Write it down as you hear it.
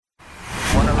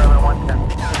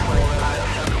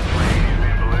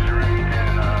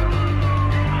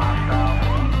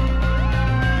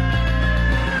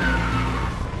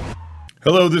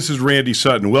Hello, this is Randy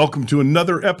Sutton. Welcome to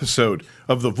another episode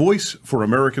of The Voice for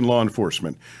American Law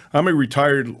Enforcement. I'm a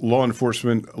retired law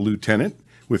enforcement lieutenant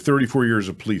with 34 years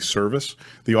of police service,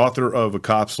 the author of A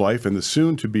Cop's Life and the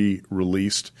soon-to-be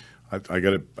released, I've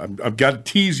got to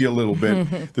tease you a little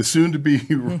bit, the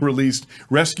soon-to-be released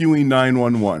Rescuing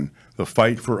 911, The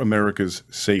Fight for America's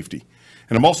Safety.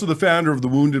 And I'm also the founder of the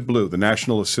Wounded Blue, the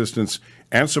national assistance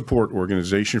and support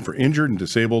organization for injured and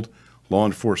disabled law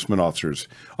enforcement officers.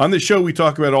 On this show, we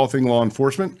talk about all things law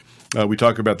enforcement. We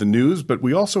talk about the news, but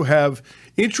we also have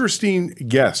interesting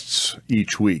guests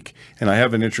each week. And I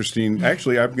have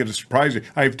actually, I'm going to surprise you.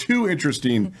 I have two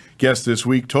interesting guests this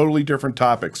week, totally different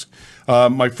topics.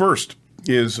 My first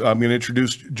is I'm going to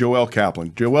introduce Joelle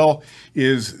Kaplan. Joelle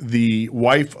is the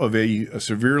wife of a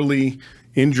severely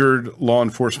injured law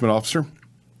enforcement officer.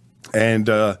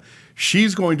 And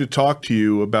she's going to talk to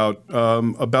you about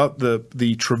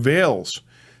the travails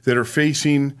that are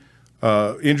facing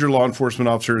injured law enforcement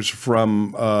officers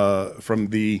from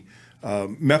the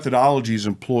methodologies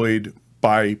employed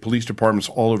by police departments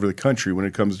all over the country when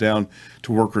it comes down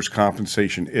to workers'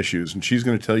 compensation issues. And she's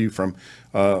going to tell you from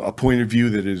a point of view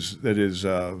that is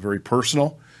very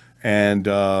personal and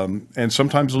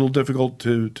sometimes a little difficult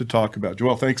to talk about.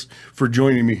 Joelle, thanks for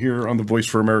joining me here on The Voice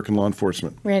for American Law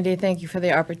Enforcement. Randy, thank you for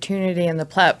the opportunity and the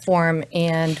platform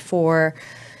and for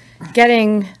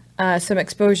getting some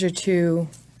exposure to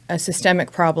a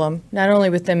systemic problem, not only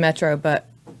within Metro, but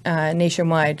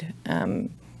nationwide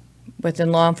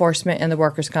within law enforcement and the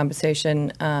workers'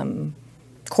 compensation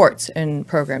courts and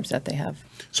programs that they have.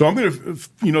 So I'm going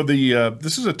to,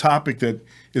 this is a topic that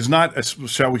is not,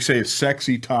 shall we say, a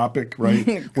sexy topic, right?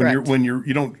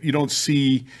 You don't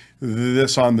see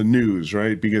this on the news,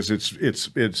 right? Because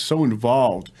it's so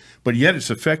involved, but yet it's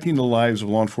affecting the lives of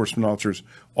law enforcement officers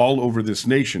all over this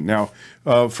nation. Now,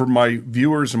 for my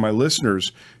viewers and my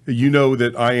listeners, you know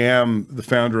that I am the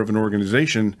founder of an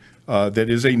organization that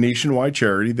is a nationwide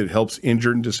charity that helps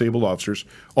injured and disabled officers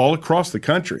all across the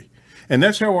country. And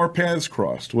that's how our paths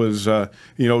crossed. Was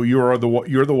you're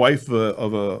the wife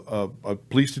of a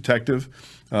police detective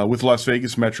with Las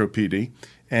Vegas Metro PD,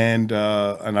 and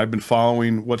I've been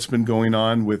following what's been going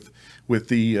on with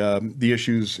the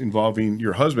issues involving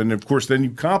your husband. And of course, then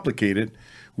you complicate it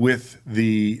with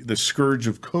the scourge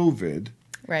of COVID.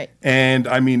 Right. And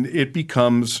I mean, it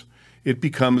becomes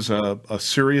a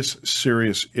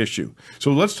serious issue.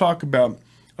 So let's talk about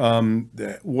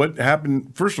what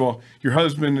happened. First of all, your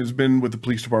husband has been with the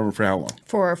police department for how long?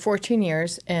 For 14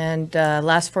 years, and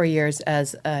last 4 years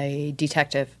as a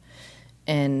detective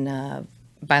in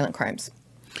violent crimes.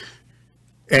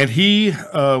 And he had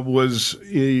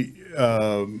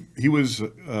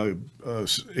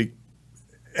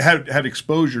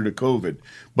exposure to COVID,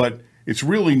 but it's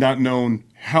really not known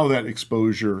how that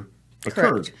exposure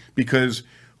occurred. Correct. Because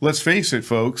let's face it,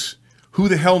 folks, who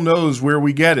the hell knows where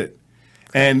we get it?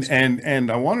 And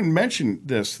I want to mention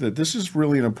that this is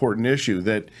really an important issue,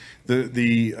 that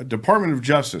the Department of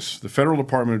Justice, the Federal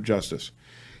Department of Justice,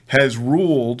 has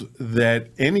ruled that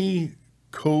any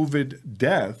COVID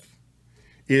death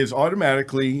is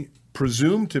automatically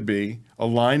presumed to be a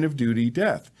line of duty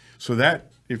death. So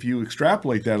that, if you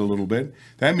extrapolate that a little bit,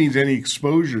 that means any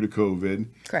exposure to COVID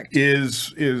Correct.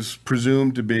 is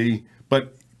presumed to be,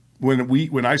 but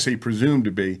when I say presumed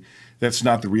to be, that's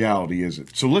not the reality, is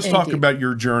it? So let's Indeed. talk about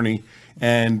your journey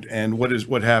and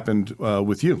what happened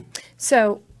with you.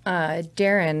 So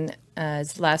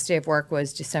Darren's last day of work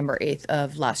was December 8th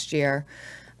of last year.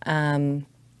 And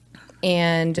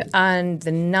on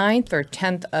the 9th or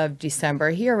 10th of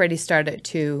December, he already started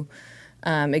to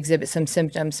exhibit some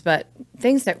symptoms, but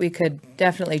things that we could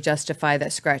definitely justify: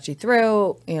 that scratchy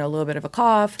throat, a little bit of a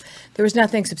cough. There was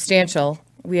nothing substantial.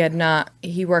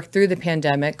 He worked through the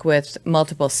pandemic with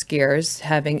multiple scares,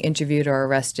 having interviewed or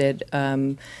arrested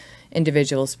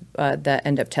individuals that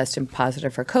end up testing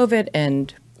positive for COVID.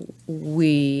 And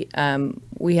we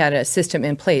had a system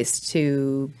in place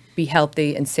to be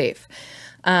healthy and safe.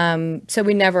 So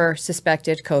we never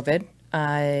suspected COVID.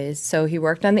 So he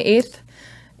worked on the 8th,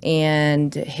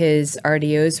 and his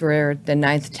RDOs were the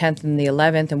 9th, 10th, and the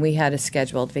 11th. And we had a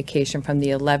scheduled vacation from the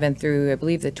 11th through, I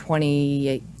believe, the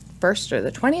 28th. 1st or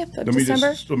the 20th of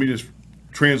December? Let me just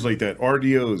translate that.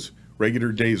 RDOs,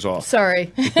 regular days off.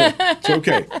 Sorry. It's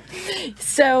okay.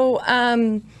 So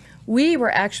we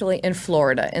were actually in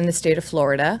Florida, in the state of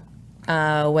Florida,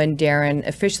 when Darren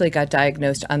officially got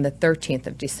diagnosed on the 13th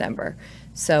of December.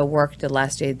 So worked the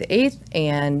last day of the 8th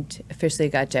and officially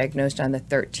got diagnosed on the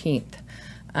 13th.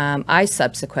 I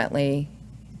subsequently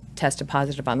tested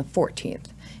positive on the 14th.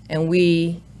 And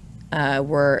we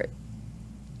were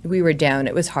we were down.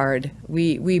 It was hard.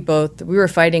 We were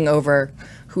fighting over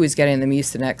who was getting the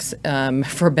Mucinex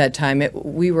for bedtime.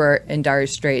 We were in dire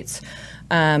straits.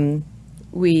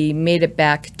 We made it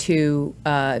back to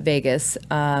Vegas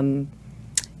and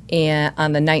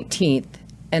on the 19th,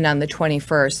 and on the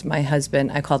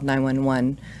 21st, I called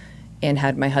 911 and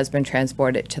had my husband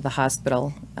transported to the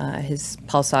hospital. His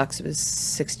pulse ox was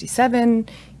 67,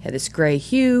 he had this gray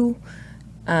hue,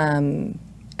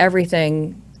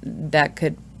 everything that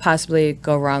could possibly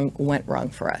go wrong went wrong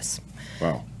for us.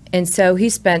 Wow. And so he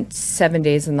spent 7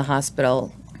 days in the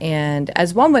hospital. And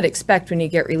as one would expect, when you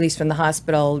get released from the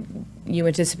hospital, you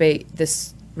anticipate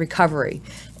this recovery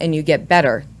and you get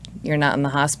better. You're not in the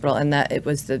hospital. And that it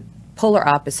was the polar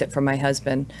opposite for my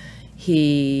husband.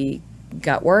 He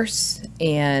got worse,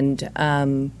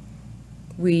 and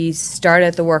we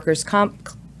started the workers' comp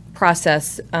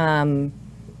process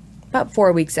about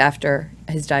 4 weeks after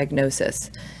his diagnosis,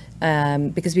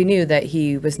 because we knew that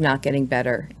he was not getting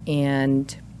better,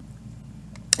 and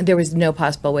there was no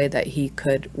possible way that he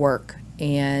could work.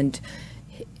 And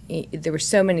there were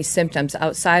so many symptoms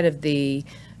outside of the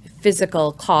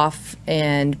physical cough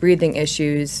and breathing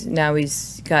issues. Now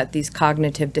he's got these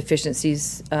cognitive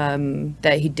deficiencies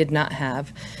that he did not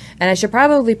have. And I should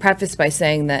probably preface by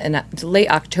saying that in late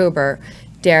October,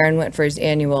 Darren went for his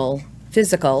annual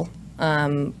physical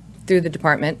through the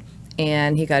department,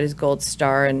 and he got his gold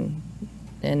star, and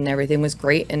everything was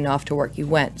great, and off to work he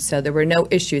went. So there were no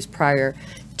issues prior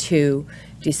to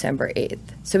December 8th.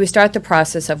 So we start the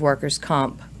process of workers'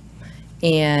 comp,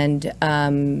 and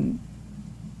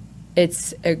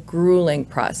it's a grueling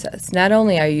process. Not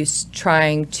only are you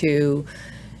trying to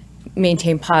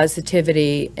maintain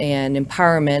positivity and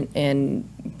empowerment and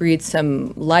breathe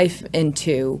some life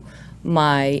into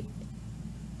my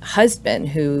husband,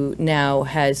 who now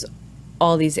has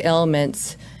all these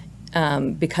ailments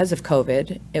because of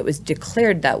COVID. It was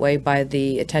declared that way by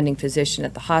the attending physician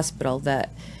at the hospital,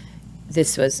 that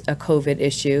this was a COVID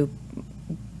issue,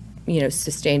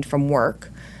 sustained from work.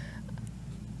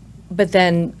 But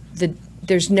then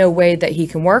there's no way that he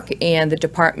can work, and the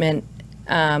department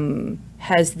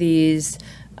has these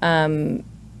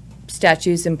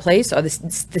statutes in place, or the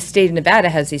state of Nevada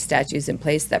has these statutes in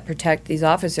place that protect these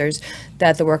officers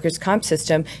that the workers' comp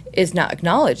system is not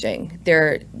acknowledging.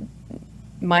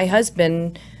 My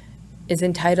husband is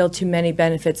entitled to many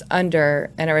benefits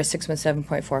under NRS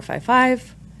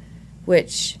 617.455,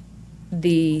 which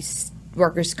the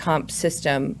workers' comp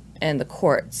system and the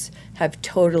courts have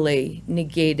totally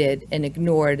negated and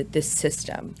ignored this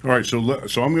system. All right, so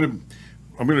I'm going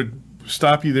to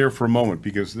stop you there for a moment,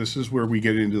 because this is where we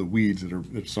get into the weeds that are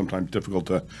sometimes difficult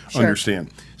to understand.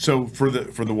 So for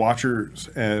the watchers,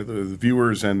 the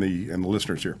viewers, and the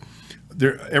listeners here,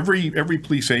 every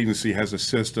police agency has a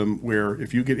system where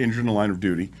if you get injured in the line of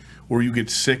duty, or you get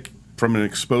sick from an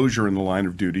exposure in the line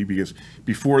of duty, because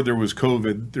before there was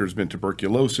COVID, there's been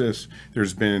tuberculosis,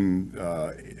 there's been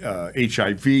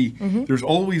HIV, there's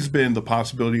always been the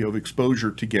possibility of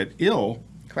exposure to get ill.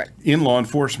 Correct. In law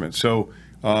enforcement. So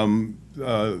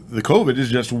the COVID is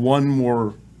just one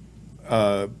more,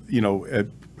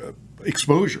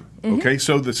 exposure. Okay,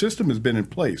 so the system has been in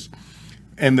place,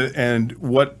 and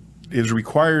what is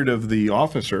required of the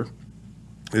officer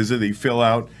is that they fill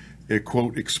out a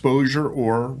quote exposure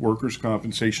or workers'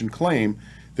 compensation claim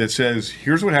that says,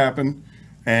 here's what happened,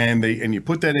 and you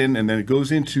put that in, and then it goes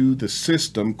into the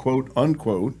system, quote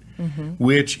unquote,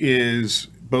 which is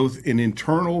both an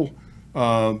internal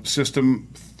system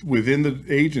within the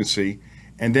agency,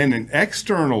 and then an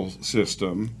external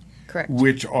system, correct,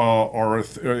 which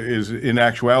is in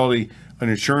actuality an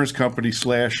insurance company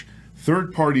 /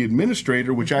 third-party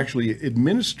administrator, which actually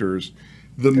administers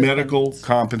the medical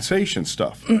compensation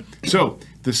stuff. So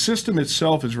the system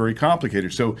itself is very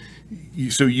complicated. So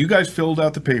you guys filled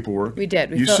out the paperwork. We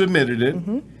did. You submitted it,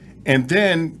 and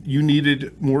then you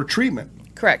needed more treatment.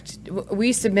 Correct.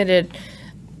 We submitted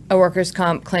a workers'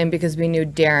 comp claim because we knew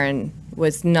Darren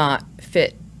was not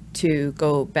fit to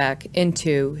go back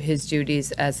into his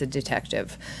duties as a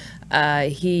detective.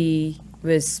 He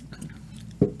was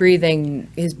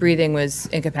his breathing was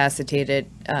incapacitated.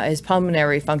 His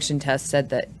pulmonary function test said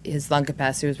that his lung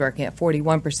capacity was working at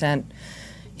 41%.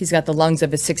 He's got the lungs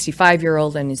of a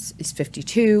 65-year-old, and he's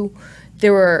 52.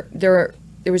 There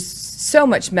was so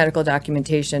much medical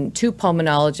documentation. 2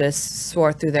 pulmonologists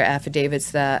swore through their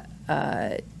affidavits that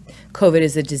COVID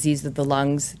is a disease of the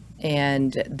lungs,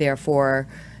 and therefore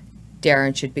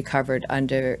Darren should be covered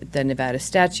under the Nevada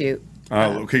statute.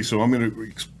 Okay, so I'm going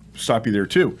to stop you there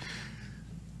too.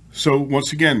 So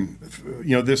once again,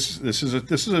 this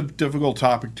is a difficult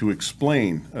topic to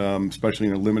explain, especially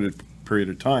in a limited period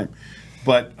of time.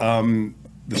 But the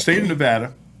state of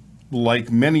Nevada,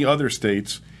 like many other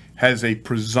states, has a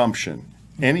presumption.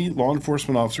 Any law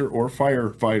enforcement officer or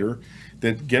firefighter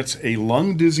that gets a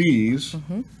lung disease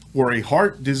or a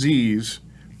heart disease,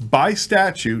 by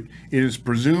statute, it is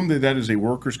presumed that that is a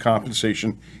workers'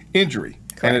 compensation injury.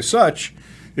 Correct. And as such,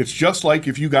 it's just like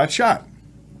if you got shot,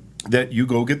 that you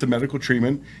go get the medical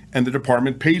treatment and the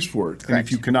department pays for it. Correct. And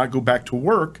if you cannot go back to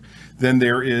work, then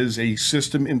there is a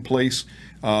system in place,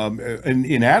 an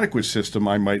inadequate system,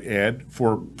 I might add,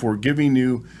 for giving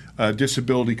you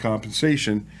disability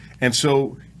compensation. And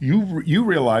so you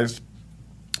realized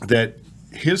that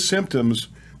his symptoms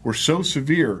were so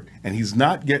severe and he's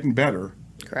not getting better.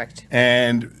 Correct.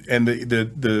 And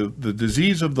the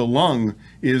disease of the lung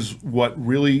is what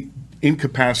really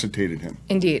incapacitated him.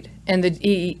 Indeed. And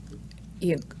he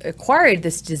acquired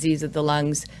this disease of the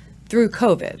lungs through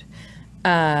COVID.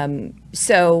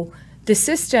 So the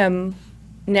system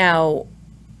now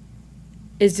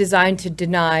is designed to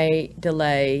deny,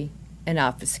 delay, and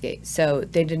obfuscate. So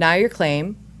they deny your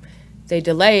claim, they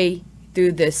delay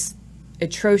through this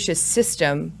atrocious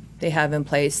system they have in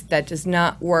place that does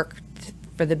not work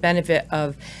for the benefit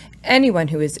of anyone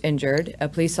who is injured, a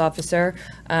police officer,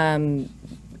 and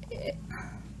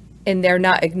they're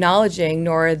not acknowledging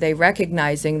nor are they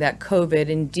recognizing that COVID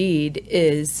indeed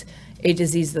is a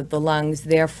disease of the lungs,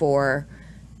 therefore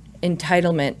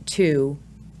entitlement to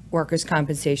workers'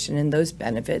 compensation and those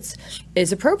benefits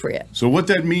is appropriate. So what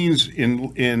that means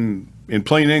in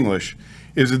plain English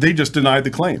is that they just denied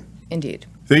the claim. Indeed.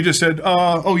 They just said,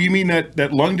 oh, you mean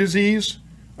that lung disease?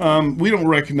 We don't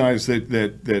recognize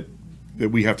that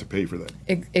we have to pay for that.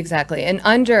 Exactly. And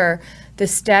under the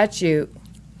statute,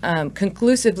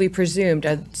 conclusively presumed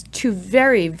are two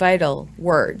very vital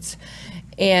words.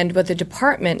 And what the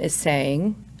department is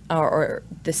saying, or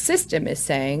the system is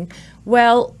saying,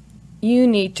 well, you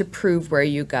need to prove where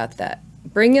you got that.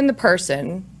 Bring in the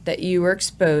person that you were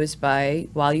exposed by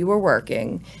while you were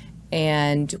working,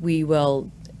 and we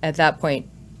will, at that point,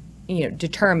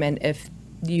 determine if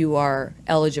you are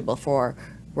eligible for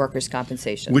workers'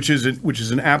 compensation. Which is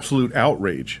an absolute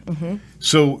outrage. Mm-hmm.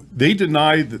 So they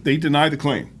deny the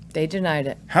claim. They denied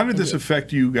it. How did this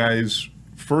affect you guys?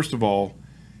 First of all,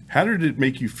 how did it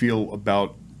make you feel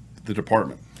about the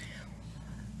department?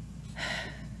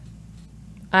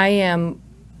 I am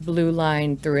Blue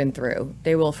Line through and through.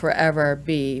 They will forever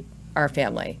be our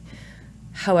family.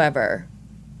 However,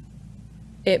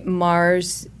 it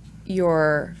mars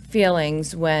your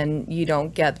feelings when you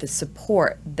don't get the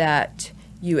support that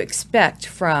you expect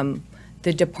from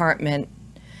the department.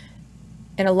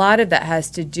 And a lot of that has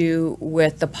to do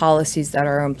with the policies that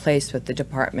are in place with the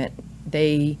department.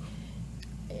 They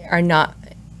are not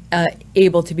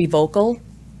able to be vocal,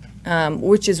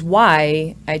 which is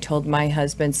why I told my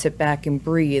husband, sit back and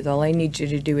breathe. All I need you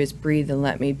to do is breathe and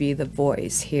let me be the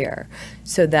voice here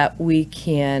so that we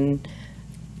can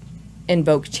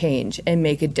invoke change and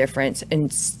make a difference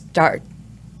and start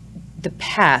the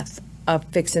path of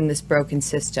fixing this broken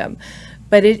system.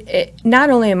 But it not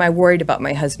only am I worried about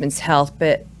my husband's health,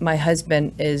 but my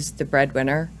husband is the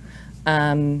breadwinner.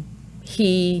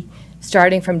 He,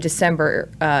 starting from December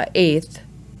 8th,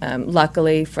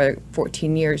 luckily for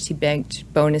 14 years, he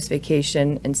banked bonus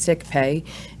vacation and sick pay.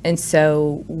 And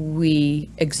so we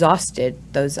exhausted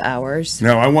those hours.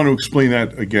 Now, I want to explain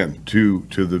that again to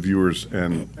the viewers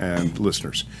and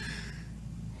listeners.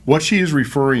 What she is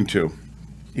referring to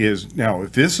is, now,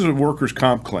 if this is a workers'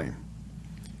 comp claim,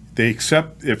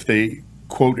 if they,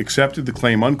 quote, accepted the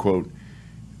claim, unquote,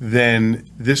 then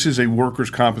this is a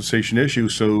workers' compensation issue.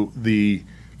 So the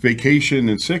vacation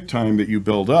and sick time that you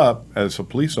build up as a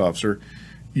police officer,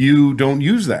 you don't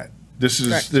use that. This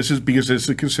is because this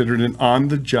is considered an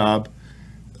on-the-job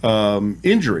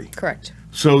injury. Correct.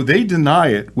 So they deny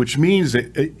it, which means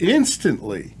that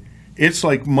instantly it's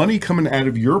like money coming out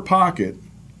of your pocket.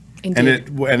 Indeed.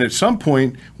 And at some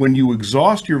point, when you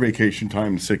exhaust your vacation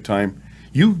time and sick time,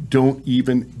 you don't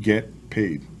even get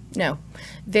paid. No.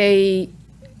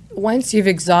 Once you've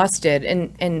exhausted,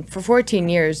 and for 14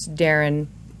 years, Darren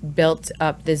built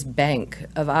up this bank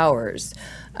of hours,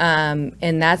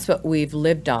 and that's what we've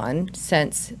lived on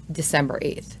since December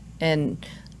 8th. And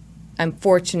I'm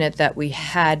fortunate that we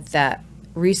had that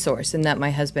resource and that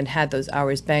my husband had those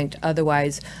hours banked.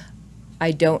 Otherwise,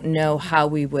 I don't know how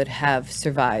we would have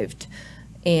survived.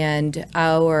 And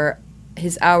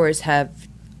his hours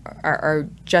are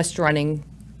just running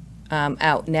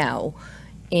out now,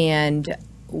 and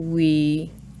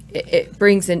it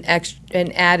brings an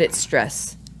added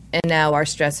stress. And now our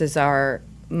stresses are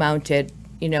mounted,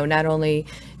 not only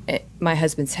my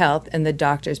husband's health and the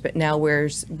doctors, but now where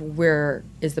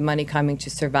is the money coming to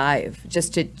survive,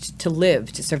 just to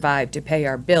live, to survive, to pay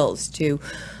our bills, to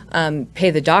pay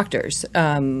the doctors?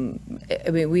 I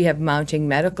mean, we have mounting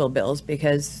medical bills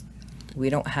because we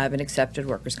don't have an accepted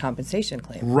workers' compensation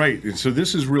claim. Right, and so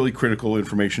this is really critical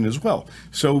information as well.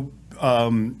 So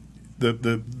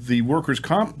the workers'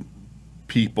 comp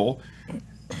people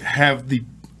have the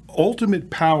ultimate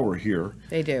power here.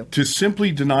 They do. To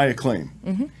simply deny a claim.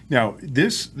 Mm-hmm. Now,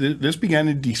 this began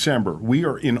in December. We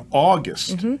are in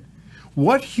August. Mm-hmm.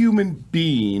 What human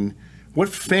being, what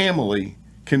family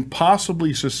can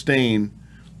possibly sustain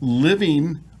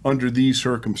living under these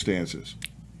circumstances?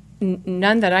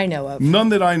 None that I know of. None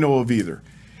that I know of either.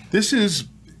 This is,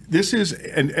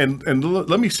 and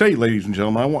let me say, ladies and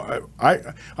gentlemen,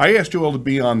 I asked you all to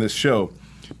be on this show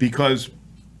because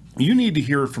you need to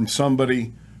hear from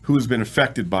somebody who has been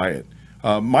affected by it.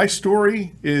 My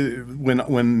story is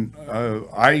when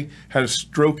I had a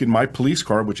stroke in my police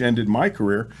car, which ended my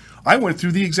career, I went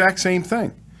through the exact same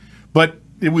thing. But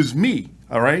it was me,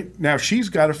 all right? Now, she's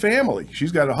got a family.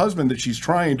 She's got a husband that she's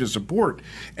trying to support.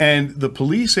 And the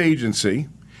police agency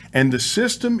and the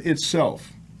system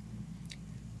itself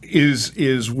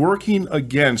is working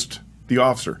against the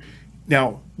officer.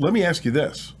 Now, let me ask you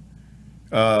this.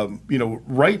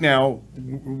 Right now,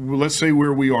 let's say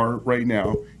where we are right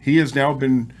now, he has now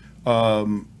been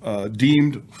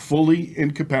deemed fully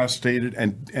incapacitated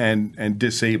and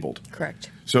disabled. Correct.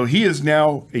 So he is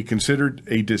now considered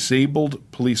a disabled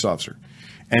police officer.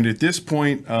 And at this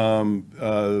point,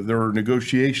 there are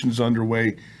negotiations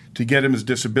underway to get him his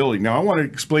disability. Now, I want to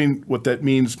explain what that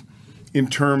means in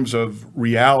terms of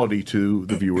reality to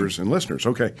the viewers and listeners.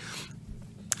 Okay.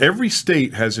 Every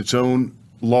state has its own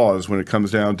laws when it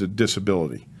comes down to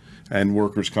disability and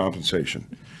workers' compensation.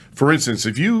 For instance,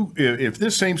 if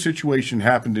this same situation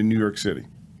happened in New York City,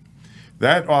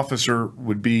 that officer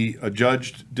would be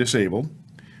adjudged disabled,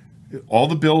 all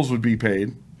the bills would be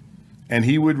paid, and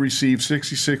he would receive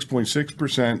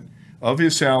 66.6% of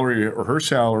his salary or her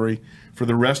salary for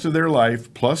the rest of their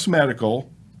life, plus medical,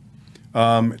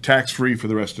 tax-free for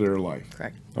the rest of their life.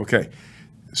 Correct. Okay.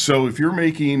 So if you're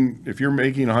making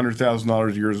 $100,000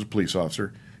 a year as a police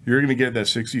officer, you're going to get that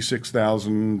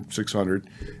 $66,600,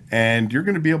 and you're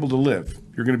going to be able to live.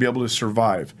 You're going to be able to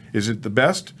survive. Is it the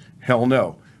best? Hell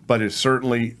no. But it's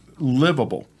certainly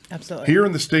livable. Absolutely. Here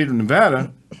in the state of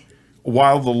Nevada,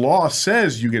 while the law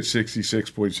says you get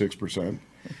 66.6%,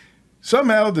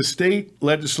 somehow the state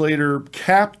legislator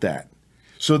capped that.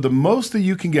 So the most that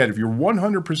you can get if you're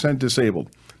 100% disabled,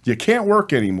 you can't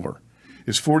work anymore,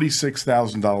 is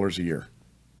 $46,000 a year.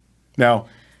 Now,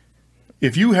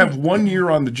 if you have 1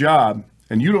 year on the job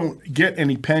and you don't get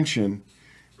any pension,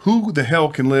 who the hell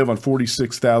can live on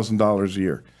 $46,000 a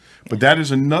year? But that is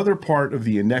another part of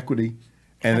the inequity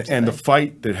and the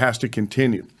fight that has to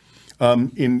continue.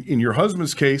 In your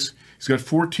husband's case, he's got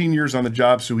 14 years on the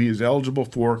job, so he is eligible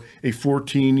for a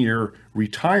 14-year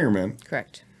retirement.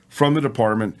 Correct. From the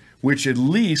department, which at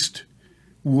least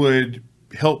would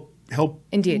help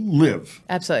Indeed. live.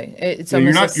 Absolutely. It's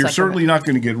almost you're certainly not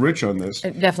going to get rich on this.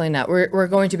 Definitely not. We're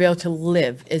going to be able to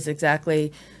live is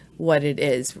exactly what it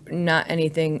is. Not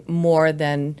anything more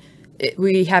than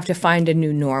we have to find a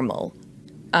new normal.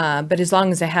 But as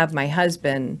long as I have my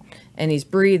husband and he's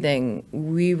breathing,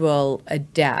 we will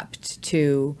adapt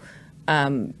to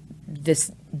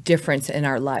this difference in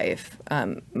our life.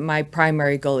 My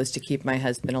primary goal is to keep my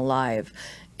husband alive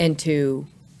and to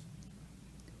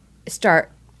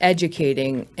start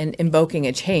educating and invoking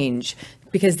a change,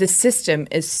 because the system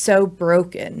is so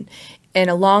broken. And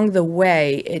along the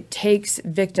way, it takes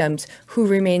victims who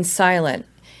remain silent.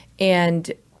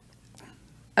 And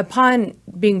upon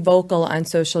being vocal on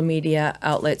social media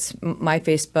outlets, my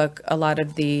Facebook, a lot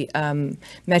of the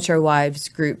Metro Wives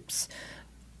groups,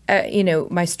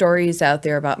 my story is out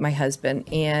there about my husband.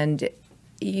 And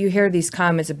you hear these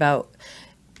comments about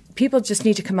people just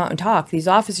need to come out and talk. These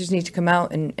officers need to come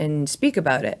out and speak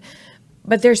about it.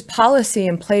 But there's policy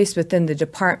in place within the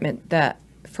department that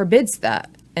forbids that.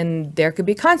 And there could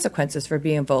be consequences for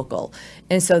being vocal.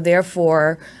 And so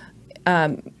therefore,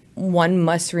 one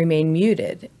must remain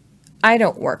muted. I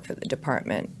don't work for the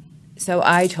department. So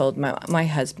I told my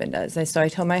husband does. So I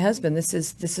told my husband, this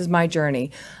is my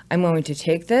journey. I'm going to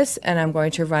take this and I'm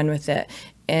going to run with it.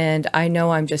 And I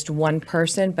know I'm just one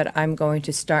person, but I'm going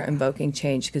to start invoking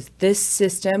change, because this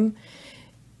system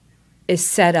is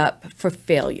set up for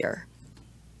failure.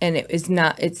 And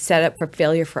it's set up for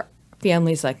failure for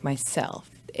families like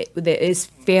myself. It is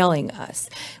failing us.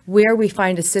 Where we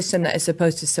find a system that is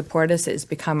supposed to support us has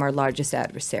become our largest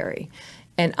adversary.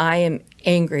 And I am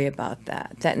angry about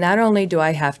that. That not only do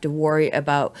I have to worry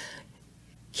about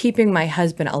keeping my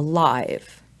husband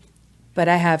alive, but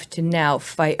I have to now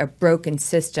fight a broken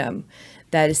system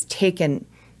that has taken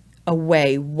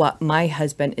away what my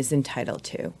husband is entitled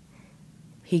to.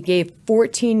 He gave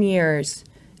 14 years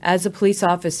as a police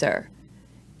officer,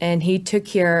 and he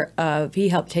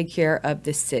helped take care of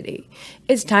the city.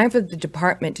 It's time for the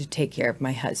department to take care of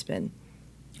my husband.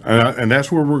 And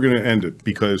that's where we're going to end it,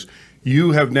 because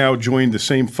you have now joined the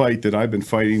same fight that I've been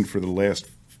fighting for the last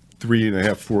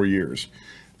 3.5, 4 years.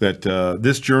 That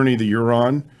this journey that you're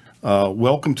on,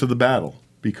 welcome to the battle,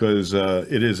 because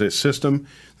it is a system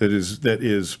that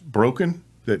is broken,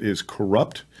 that is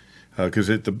corrupt. Because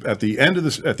at the end of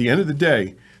the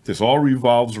day, this all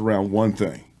revolves around one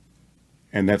thing,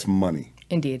 and that's money.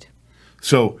 Indeed.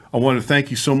 So I want to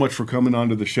thank you so much for coming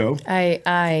onto the show.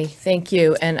 I thank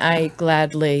you, and I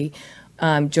gladly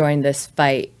joined this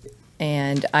fight.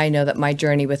 And I know that my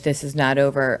journey with this is not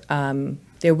over.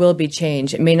 There will be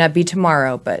change. It may not be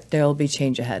tomorrow, but there will be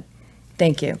change ahead.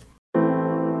 Thank you.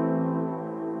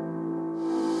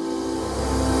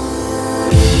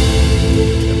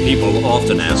 People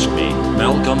often ask me,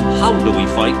 Malcolm, how do we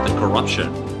fight the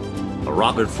corruption?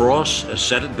 Robert Frost has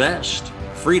said it best.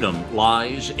 Freedom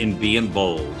lies in being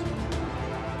bold.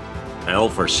 Well,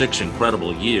 for 6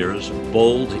 incredible years,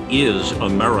 Bold is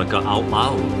America Out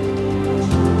Loud.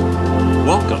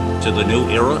 Welcome to the new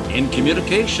era in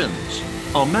communications.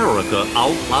 America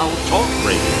Out Loud Talk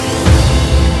Radio.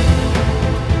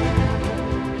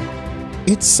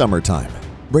 It's summertime.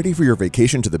 Ready for your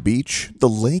vacation to the beach, the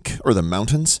lake, or the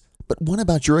mountains? But what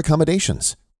about your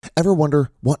accommodations? Ever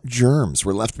wonder what germs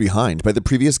were left behind by the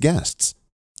previous guests?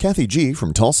 Kathy G.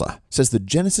 from Tulsa says the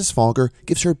Genesis Fogger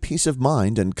gives her peace of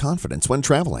mind and confidence when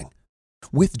traveling.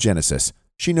 With Genesis,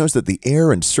 she knows that the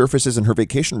air and surfaces in her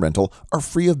vacation rental are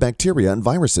free of bacteria and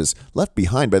viruses left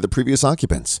behind by the previous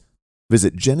occupants.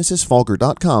 Visit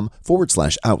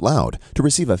genesisfogger.com/outloud to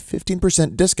receive a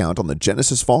 15% discount on the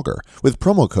Genesis Fogger with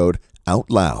promo code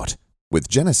OUTLOUD. With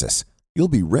Genesis, you'll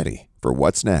be ready for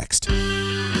what's next.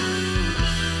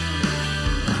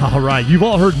 All right, you've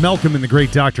all heard Malcolm and the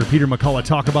great Dr. Peter McCullough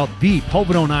talk about the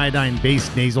povidone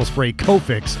iodine-based nasal spray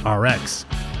Cofix RX.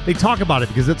 They talk about it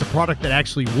because it's a product that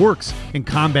actually works in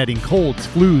combating colds,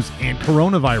 flus, and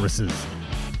coronaviruses.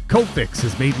 Cofix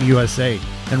is made in the USA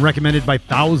and recommended by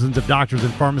thousands of doctors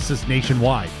and pharmacists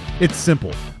nationwide. It's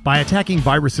simple. By attacking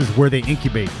viruses where they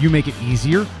incubate, you make it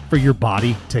easier for your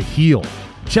body to heal.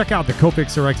 Check out the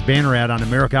Cofix RX banner ad on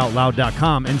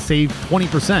AmericaOutloud.com and save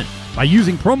 20% by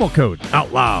using promo code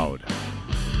OUTLOUD.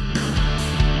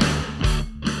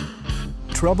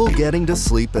 Trouble getting to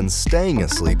sleep and staying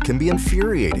asleep can be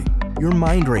infuriating. Your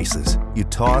mind races. You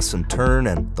toss and turn,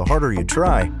 and the harder you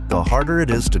try, the harder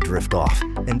it is to drift off.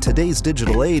 And today's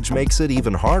digital age makes it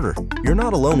even harder. You're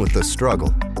not alone with this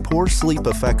struggle. Poor sleep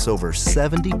affects over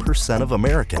 70% of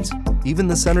Americans. Even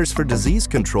the Centers for Disease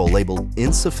Control labeled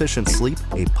insufficient sleep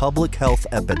a public health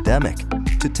epidemic.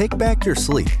 To take back your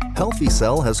sleep, Healthy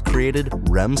Cell has created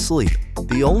REM Sleep,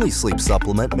 the only sleep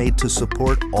supplement made to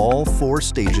support all 4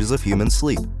 stages of human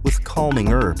sleep, with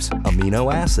calming herbs,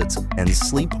 amino acids, and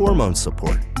sleep hormone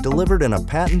support, delivered in a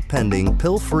patent-pending,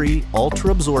 pill-free,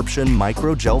 ultra-absorption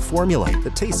microgel formula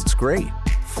that tastes great.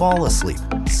 Fall asleep,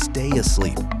 stay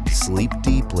asleep, sleep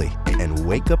deeply, and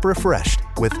wake up refreshed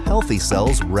with Healthy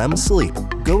Cell's REM Sleep.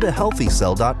 Go to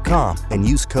healthycell.com and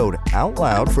use code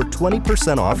OUTLOUD for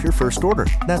 20% off your first order.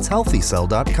 That's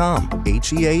healthycell.com,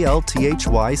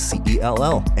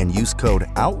 HEALTHYCELL, and use code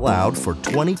OUTLOUD for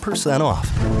 20%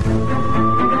 off.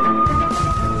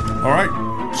 All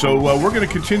right, so we're going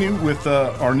to continue with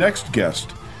our next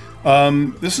guest.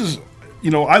 This is,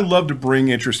 I love to bring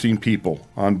interesting people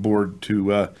on board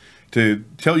to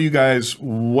tell you guys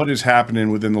what is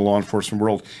happening within the law enforcement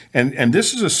world. And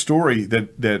this is a story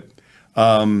that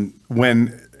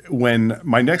when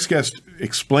my next guest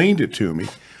explained it to me,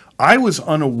 I was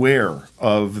unaware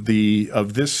of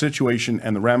this situation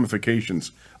and the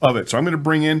ramifications of it. So I'm going to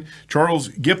bring in Charles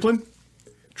Giplin.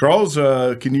 Charles,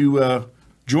 can you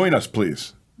join us,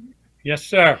 please? Yes,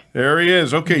 sir. There he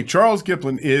is. Okay, Charles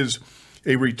Giplin is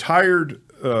a retired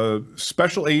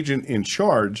special agent in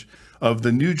charge of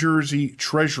the New Jersey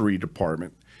Treasury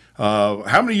Department.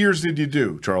 How many years did you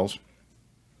do, Charles?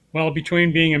 Well,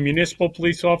 between being a municipal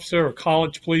police officer, a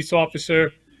college police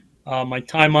officer, my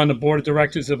time on the board of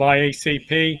directors of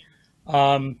IACP,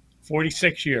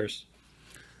 46 years.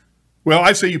 Well,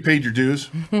 I say you paid your dues.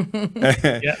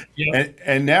 Yeah.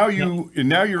 And now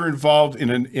you're involved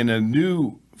in a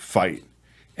new fight.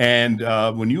 And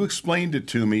when you explained it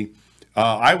to me,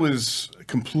 I was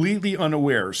completely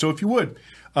unaware. So if you would,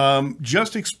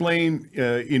 Just explain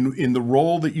in the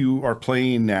role that you are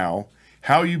playing now,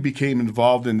 how you became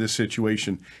involved in this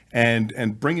situation,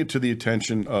 and bring it to the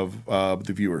attention of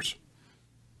the viewers.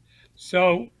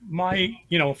 So my,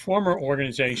 former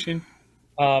organization,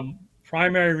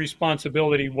 primary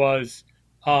responsibility was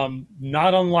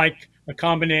not unlike a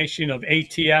combination of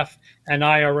ATF and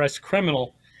IRS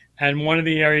criminal. And one of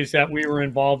the areas that we were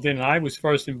involved in, and I was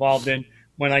first involved in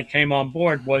when I came on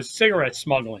board, was cigarette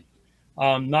smuggling.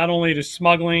 Not only the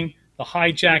smuggling, the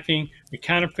hijacking, the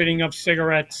counterfeiting of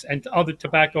cigarettes and other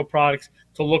tobacco products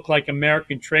to look like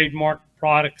American trademark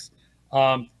products,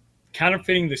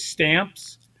 counterfeiting the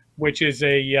stamps, which is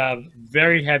a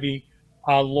very heavy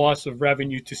loss of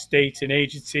revenue to states and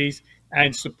agencies,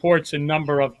 and supports a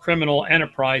number of criminal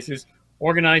enterprises,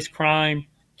 organized crime,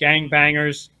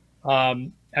 gangbangers,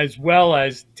 as well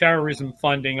as terrorism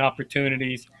funding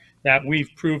opportunities that we've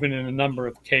proven in a number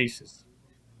of cases.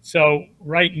 So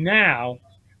right now,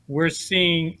 we're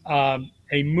seeing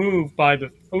a move by the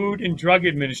Food and Drug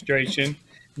Administration,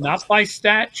 not by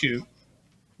statute,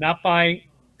 not by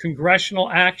congressional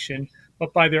action,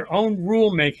 but by their own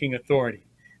rulemaking authority.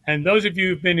 And those of you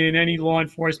who've been in any law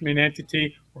enforcement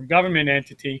entity or government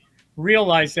entity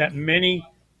realize that many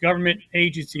government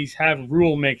agencies have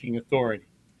rulemaking authority.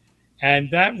 And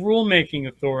that rulemaking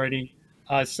authority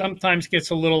sometimes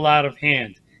gets a little out of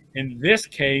hand. In this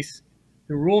case,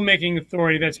 the rulemaking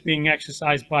authority that's being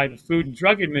exercised by the Food and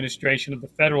Drug Administration of the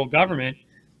federal government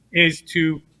is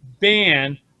to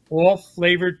ban all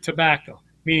flavored tobacco,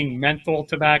 meaning menthol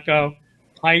tobacco,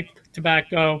 pipe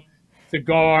tobacco,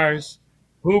 cigars,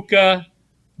 hookah,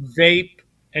 vape,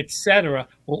 etc.,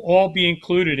 will all be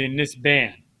included in this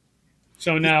ban.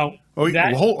 So now, hold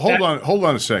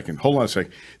on a second.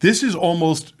 This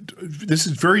is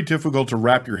very difficult to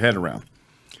wrap your head around.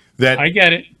 That I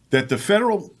get it. That the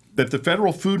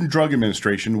Federal Food and Drug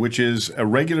Administration, which is a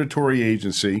regulatory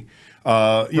agency,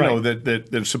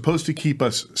 that's supposed to keep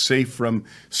us safe from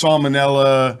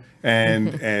salmonella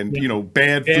and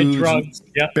bad foods, drugs,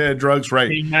 bad drugs, right?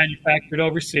 Being manufactured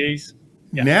overseas.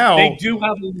 Yeah. Now they do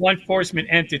have a law enforcement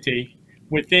entity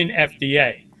within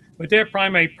FDA, but their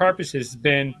primary purpose has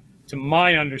been, to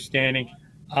my understanding,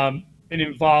 been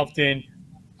involved in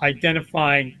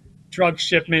identifying drug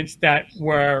shipments that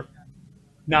were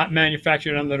not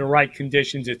manufactured under the right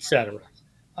conditions, et cetera.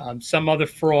 Some other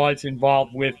frauds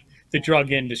involved with the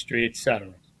drug industry, et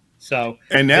cetera. So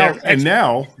now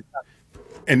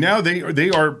they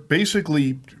are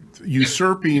basically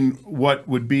usurping what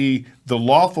would be the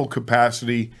lawful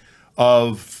capacity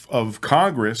of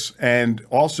Congress and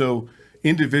also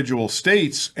individual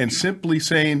states, and simply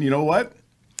saying, you know what,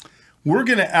 we're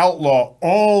going to outlaw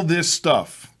all this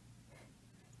stuff.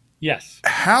 Yes.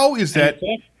 How is that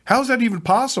even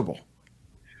possible?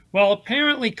 Well,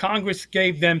 apparently Congress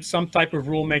gave them some type of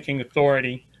rulemaking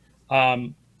authority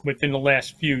within the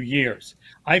last few years.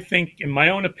 I think, in my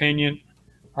own opinion,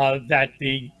 that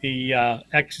the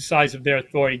exercise of their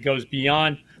authority goes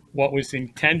beyond what was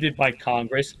intended by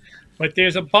Congress. But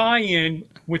there's a buy-in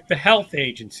with the health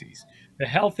agencies. The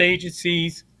health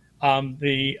agencies,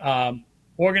 the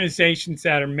organizations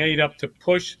that are made up to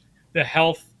push the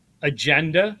health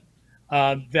agenda,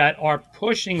 that are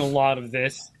pushing a lot of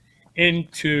this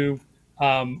into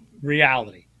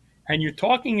reality. And you're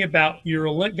talking about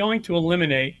going to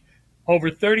eliminate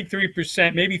over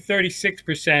 33%, maybe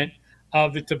 36%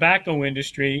 of the tobacco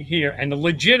industry here, and the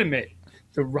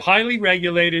highly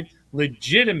regulated,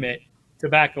 legitimate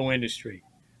tobacco industry.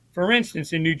 For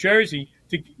instance, in New Jersey,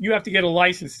 you have to get a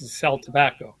license to sell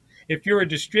tobacco. If you're a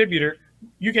distributor,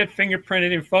 you get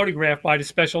fingerprinted and photographed by the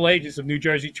special agents of New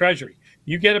Jersey Treasury.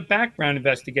 You get a background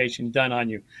investigation done on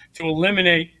you to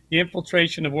eliminate the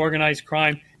infiltration of organized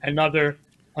crime and other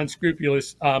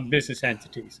unscrupulous business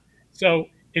entities. So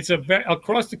it's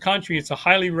across the country, it's a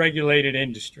highly regulated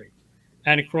industry.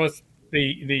 And across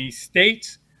the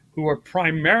states who are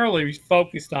primarily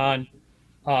focused on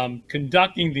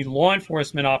conducting the law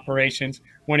enforcement operations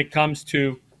when it comes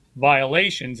to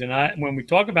violations. And when we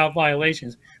talk about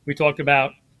violations, we talk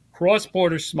about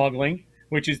cross-border smuggling,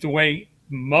 which is the way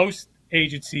most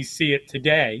agencies see it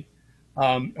today,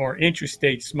 or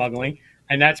interstate smuggling.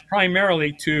 And that's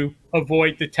primarily to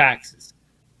avoid the taxes.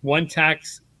 One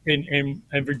tax in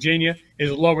Virginia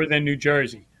is lower than New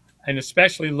Jersey, and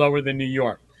especially lower than New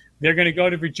York. They're going to go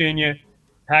to Virginia,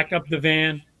 pack up the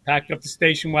van, pack up the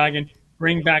station wagon,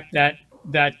 bring back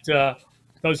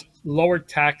those lower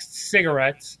taxed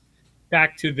cigarettes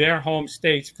back to their home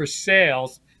states for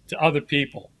sales to other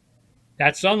people.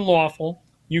 That's unlawful.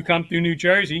 You come through New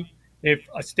Jersey, if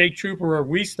a state trooper or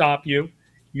we stop you,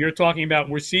 you're talking about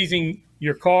we're seizing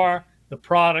your car, the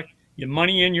product. your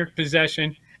money in your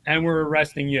possession, and we're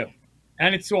arresting you.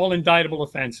 And it's all indictable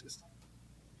offenses.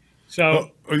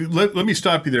 So let me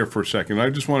stop you there for a second. I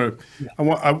just want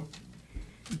to,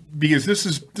 because this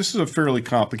is a fairly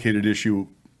complicated issue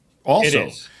also. It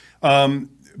is.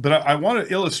 But I want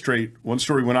to illustrate one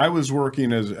story. When I was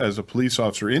working as a police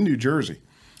officer in New Jersey,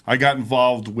 I got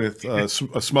involved with a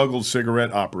smuggled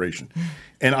cigarette operation.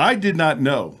 And I did not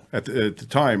know at the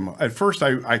time. At first,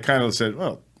 I kind of said,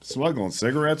 well, smuggling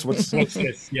cigarettes? What's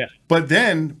this? Yeah. But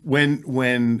then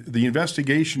when the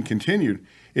investigation continued,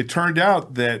 it turned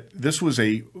out that this was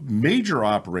a major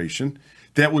operation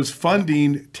that was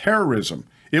funding terrorism.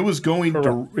 It was going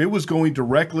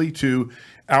directly to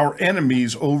our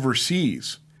enemies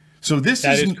overseas. So this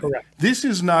is correct. This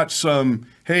is not some,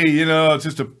 hey, it's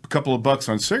just a couple of bucks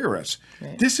on cigarettes.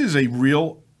 Right. This is a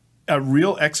real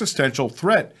existential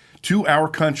threat to our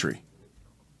country.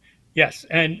 Yes,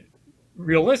 and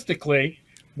realistically,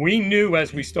 we knew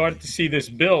as we started to see this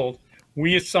build,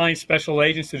 we assigned special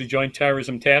agents to the Joint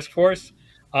Terrorism Task Force,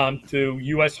 to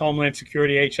U.S. Homeland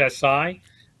Security, HSI,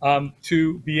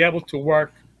 to be able to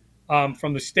work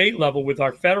from the state level with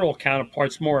our federal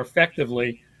counterparts more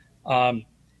effectively.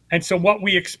 And so what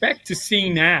we expect to see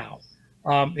now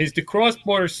is the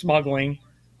cross-border smuggling,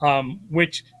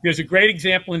 which there's a great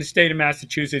example in the state of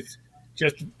Massachusetts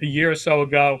just a year or so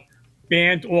ago,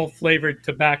 banned all flavored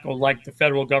tobacco like the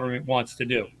federal government wants to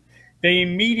do. They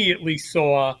immediately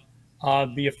saw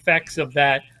the effects of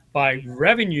that by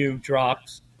revenue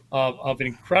drops of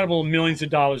incredible millions of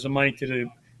dollars of money to the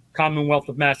Commonwealth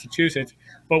of Massachusetts.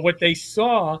 But what they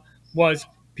saw was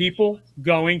people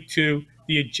going to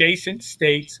the adjacent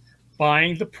states,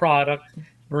 buying the product,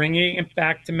 bringing it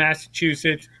back to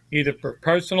Massachusetts, either for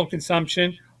personal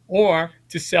consumption or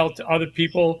to sell to other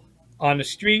people on the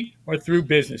street or through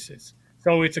businesses.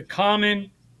 So it's a common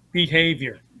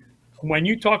behavior. When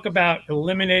you talk about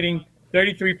eliminating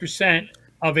 33%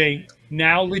 of a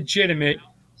now legitimate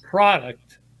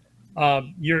product,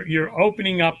 you're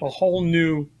opening up a whole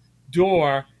new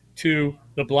door to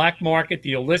the black market,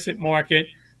 the illicit market,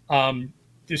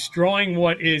 destroying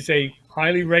what is a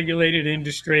highly regulated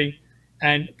industry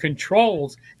and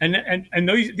controls. And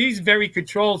these very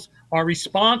controls are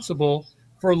responsible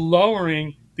for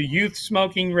lowering the youth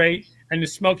smoking rate and the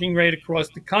smoking rate across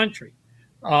the country.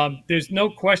 There's no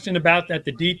question about that.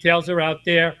 The details are out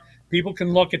there. People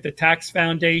can look at the Tax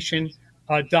Foundation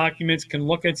documents, can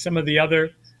look at some of the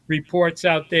other reports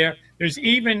out there. There's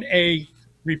even a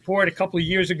report a couple of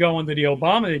years ago under the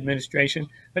Obama administration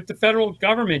that the federal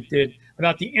government did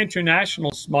about the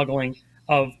international smuggling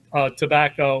of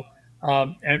tobacco,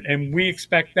 and we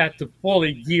expect that to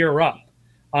fully gear up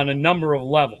on a number of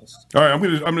levels. All right, I'm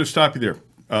going to stop you there.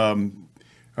 All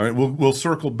right, we'll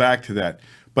circle back to that.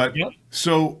 But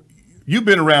So you've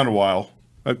been around a while.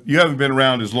 You haven't been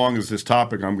around as long as this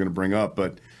topic I'm going to bring up,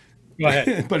 but go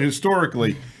ahead. But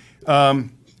historically,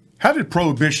 how did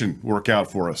Prohibition work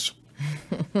out for us?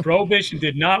 Prohibition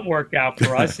did not work out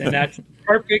for us, and that's a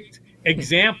perfect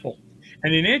example.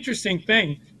 And an interesting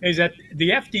thing is that the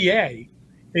FDA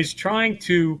is trying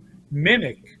to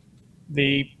mimic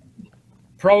the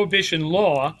Prohibition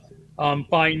law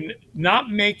by not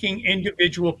making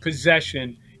individual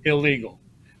possession illegal.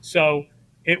 So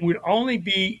it would only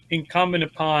be incumbent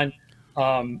upon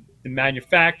the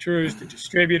manufacturers, the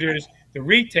distributors, the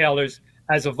retailers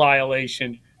as a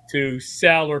violation to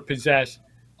sell or possess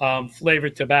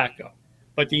flavored tobacco.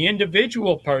 But the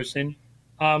individual person,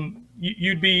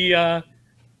 you'd be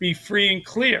free and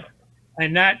clear.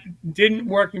 And that didn't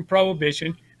work in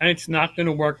Prohibition, and it's not going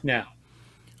to work now.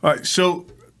 All right, so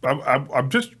I'm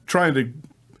just trying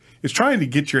to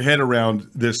get your head around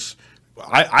this.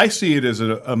 I see it as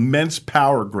an immense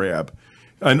power grab,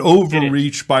 an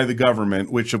overreach by the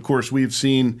government, which of course we've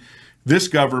seen this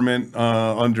government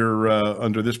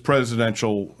under this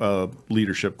presidential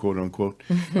leadership, quote unquote.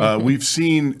 We've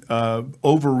seen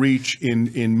overreach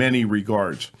in many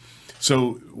regards.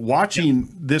 So watching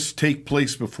this take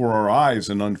place before our eyes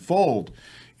and unfold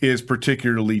is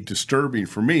particularly disturbing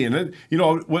for me. And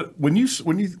when you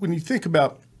think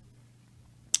about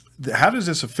how does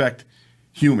this affect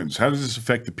humans? How does this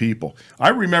affect the people? I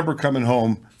remember coming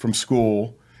home from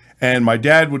school, and my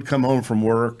dad would come home from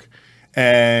work,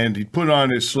 and he'd put on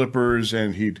his slippers,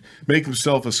 and he'd make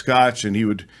himself a scotch, and he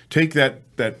would take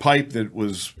that pipe that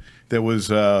was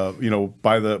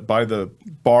by the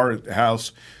bar at the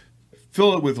house,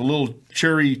 fill it with a little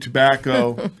cherry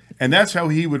tobacco, and that's how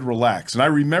he would relax. And I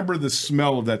remember the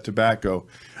smell of that tobacco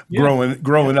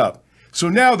growing up. So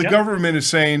now the government is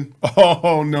saying,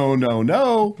 "Oh no,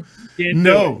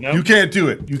 you can't do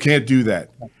it. You can't do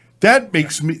that." That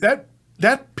makes me that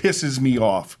pisses me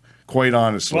off, quite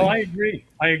honestly. Well, I agree.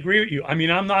 I agree with you. I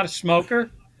mean, I'm not a smoker,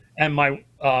 and my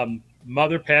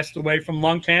mother passed away from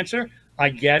lung cancer. I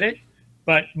get it.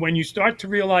 But when you start to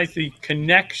realize the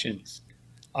connections,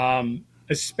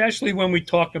 especially when we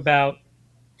talk about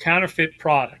counterfeit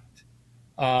product,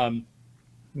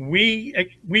 we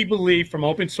believe from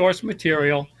open source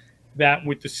material that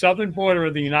with the southern border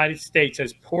of the United States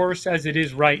as porous as it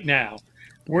is right now,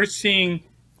 we're seeing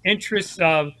interests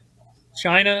of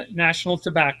China National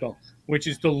Tobacco, which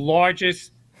is the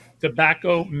largest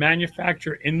tobacco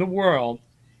manufacturer in the world,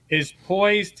 is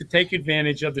poised to take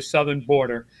advantage of the southern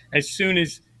border as soon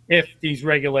as if these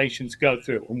regulations go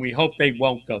through. And we hope they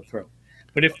won't go through.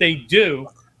 But if they do,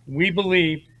 we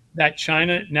believe that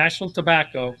China National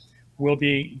Tobacco will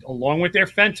be, along with their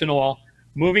fentanyl,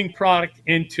 moving product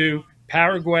into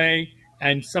Paraguay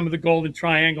and some of the Golden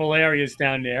Triangle areas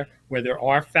down there where there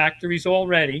are factories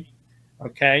already,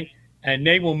 okay? And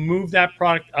they will move that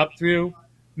product up through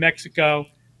Mexico.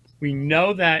 We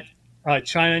know that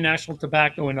China National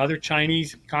Tobacco and other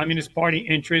Chinese Communist Party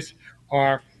interests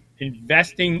are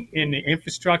investing in the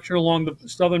infrastructure along the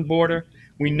southern border.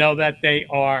 We know that they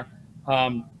are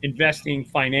investing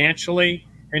financially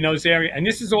in those areas. And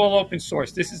this is all open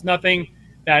source. This is nothing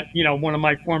that, one of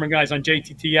my former guys on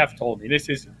JTTF told me. This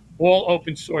is all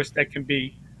open source that can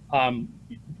be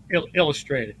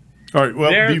illustrated. All right.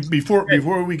 Well,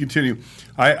 before we continue,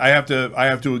 I have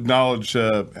to acknowledge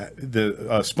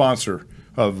the sponsor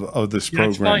of this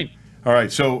program. That's fine. All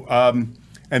right. So,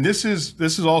 and this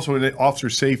is also an officer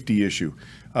safety issue.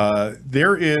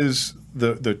 There is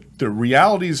the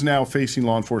realities now facing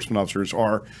law enforcement officers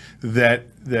are that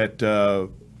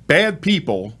bad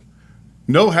people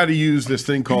know how to use this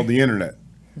thing called the internet,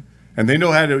 and they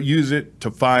know how to use it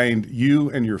to find you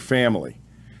and your family.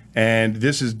 And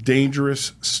this is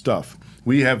dangerous stuff.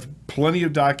 We have plenty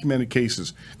of documented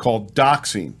cases called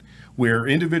doxing, where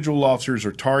individual officers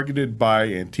are targeted by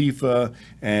Antifa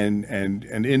and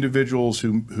individuals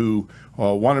who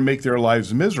want to make their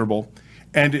lives miserable.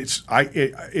 And it's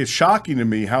shocking to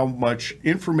me how much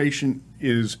information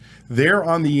is there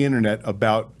on the internet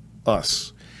about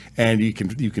us. And you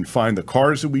can find the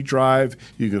cars that we drive.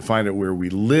 You can find out where we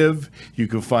live. You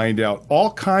can find out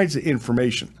all kinds of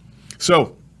information.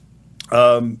 So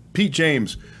Pete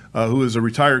James, who is a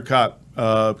retired cop,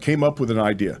 came up with an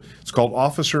idea. It's called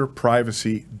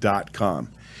officerprivacy.com.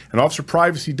 And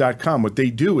officerprivacy.com, what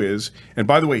they do is, and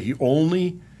by the way,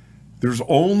 there's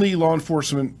only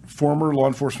former law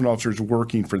enforcement officers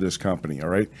working for this company, all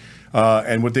right?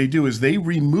 And what they do is they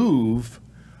remove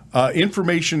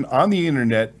information on the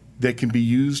internet that can be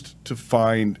used to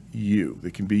find you,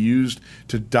 that can be used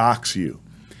to dox you.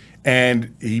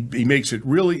 And he makes it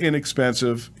really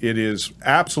inexpensive. It is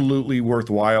absolutely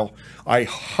worthwhile. I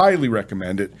highly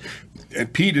recommend it.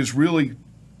 And Pete is really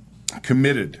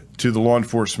committed to the law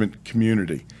enforcement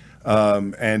community,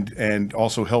 and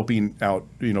also helping out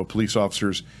police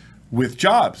officers with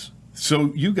jobs.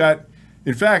 So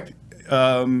in fact,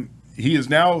 he is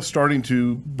now starting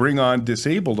to bring on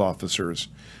disabled officers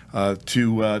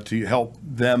to help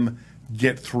them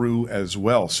get through as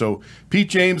well. So Pete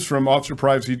James from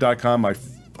officerprivacy.com,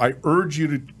 I urge you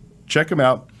to check him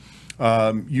out,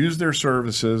 use their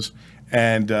services,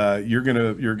 and you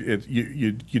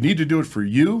need to do it for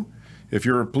you if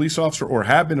you're a police officer or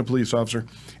have been a police officer,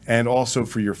 and also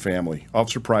for your family.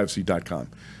 Officerprivacy.com.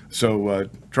 So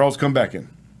Charles, come back in.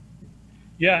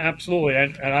 Yeah, absolutely.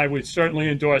 And I would certainly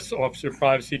endorse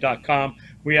officerprivacy.com.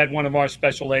 We had one of our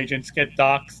special agents get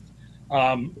doxxed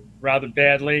rather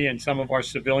badly, and some of our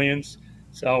civilians.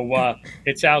 So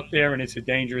it's out there, and it's a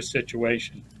dangerous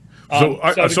situation.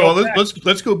 Let's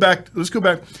go back. Let's go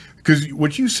back, because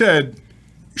what you said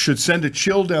should send a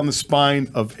chill down the spine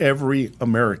of every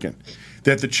American.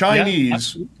 That the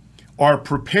Chinese are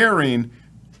preparing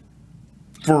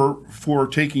for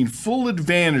taking full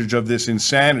advantage of this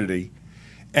insanity.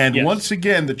 And once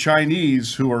again, the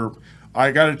Chinese, who are,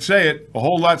 I got to say it, a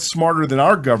whole lot smarter than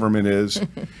our government is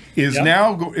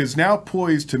now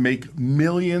poised to make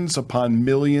millions upon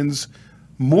millions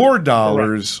more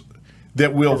dollars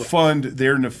that will fund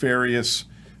their nefarious,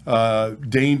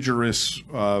 dangerous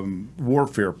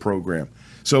warfare program.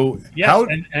 So that's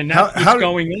what's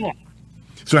going on.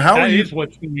 So that is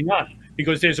what's going on,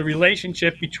 because there's a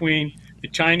relationship between the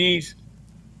Chinese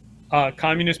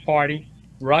Communist Party,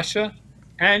 Russia,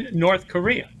 and North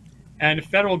Korea. And the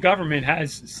federal government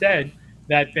has said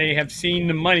that they have seen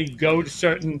the money go to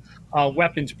certain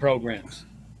weapons programs.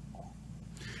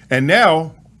 And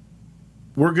now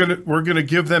we're gonna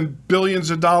give them billions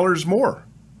of dollars more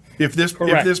if this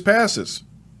passes.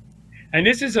 And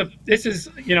this is a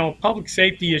public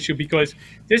safety issue, because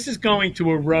this is going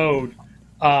to erode,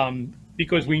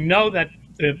 because we know that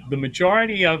the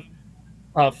majority of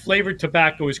flavored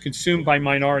tobacco is consumed by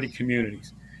minority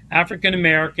communities. African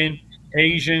American,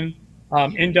 Asian,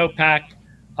 Indo-Pac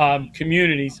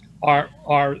communities are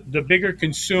the bigger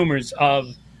consumers of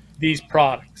these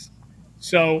products.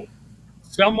 So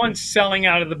someone selling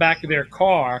out of the back of their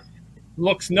car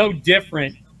looks no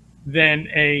different than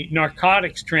a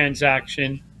narcotics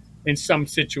transaction in some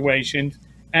situations,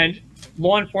 and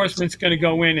law enforcement's going to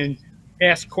go in and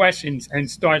ask questions and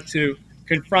start to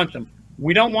confront them.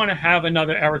 We don't want to have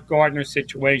another Eric Gardner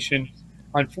situation,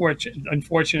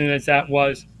 unfortunate as that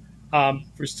was,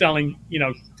 for selling,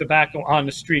 tobacco on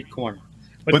the street corner.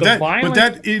 But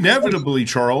that inevitably,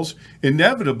 Charles,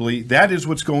 that is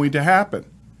what's going to happen.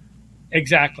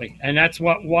 Exactly, and that's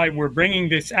why we're bringing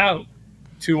this out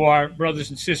to our brothers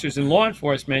and sisters in law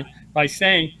enforcement by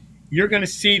saying, you're going to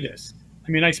see this. I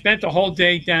mean, I spent a whole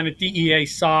day down at DEA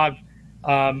SOG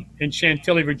in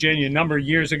Chantilly, Virginia, a number of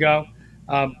years ago,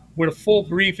 with a full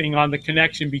briefing on the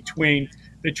connection between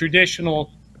the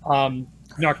traditional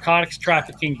narcotics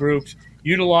trafficking groups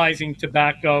utilizing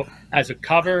tobacco as a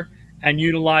cover and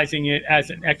utilizing it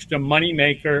as an extra money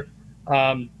maker,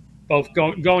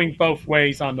 going both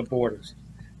ways on the borders.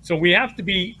 So we have to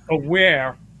be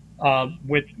aware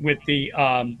with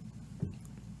the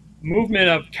movement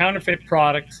of counterfeit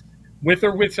products, with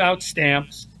or without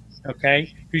stamps,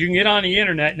 okay? Because you can get on the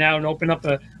internet now and open up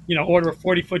order a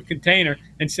 40-foot container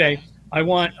and say, I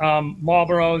want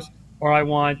Marlboros, or I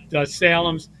want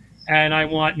Salem's, and I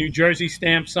want New Jersey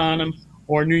stamps on them,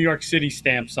 or New York City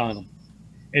stamps on them.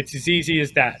 It's as easy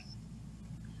as that.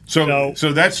 So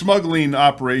that smuggling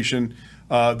operation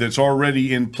that's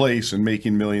already in place and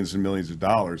making millions and millions of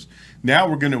dollars, now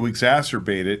we're going to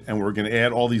exacerbate it, and we're going to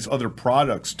add all these other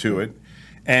products to it.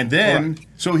 And then,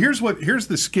 so here's the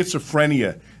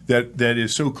schizophrenia that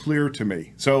is so clear to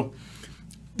me. So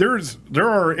there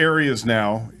are areas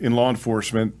now in law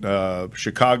enforcement,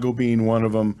 Chicago being one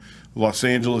of them, Los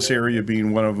Angeles area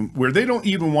being one of them, where they don't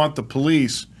even want the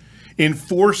police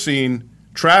enforcing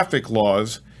traffic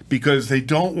laws, because they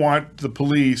don't want the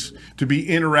police to be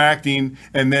interacting,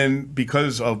 and then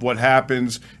because of what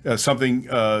happens, something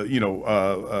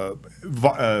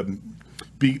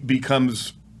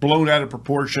becomes blown out of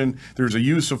proportion. There's a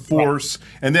use of force,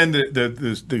 and then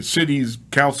the city's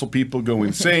council people go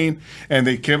insane, and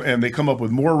they come up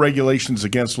with more regulations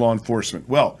against law enforcement.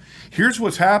 Well, here's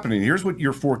what's happening. Here's what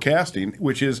you're forecasting,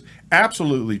 which is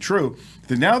absolutely true.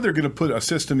 That now they're going to put a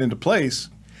system into place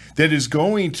that is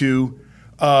going to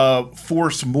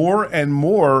force more and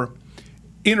more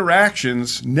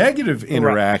interactions, negative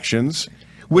interactions,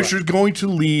 which are going to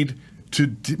lead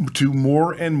to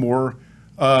more and more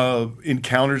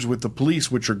encounters with the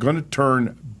police, which are going to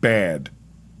turn bad.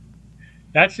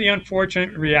 That's the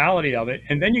unfortunate reality of it.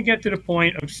 And then you get to the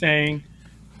point of saying,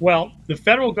 well, the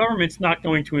federal government's not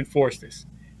going to enforce this.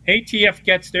 ATF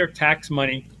gets their tax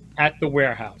money at the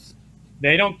warehouse.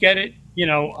 They don't get it,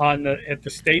 at the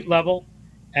state level.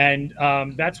 And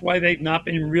that's why they've not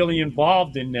been really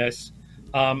involved in this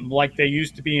like they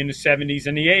used to be in the 70s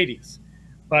and the 80s.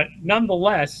 But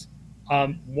nonetheless,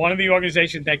 one of the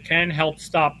organizations that can help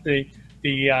stop the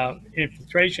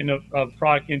infiltration of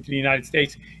product into the United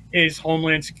States is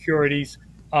Homeland Security's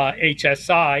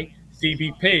HSI,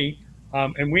 CBP.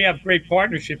 And we have great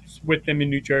partnerships with them in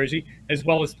New Jersey, as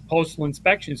well as the Postal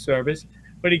Inspection Service.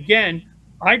 But again,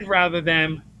 I'd rather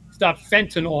them stop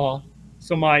fentanyl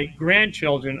so my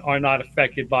grandchildren are not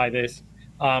affected by this,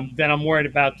 then I'm worried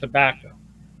about tobacco.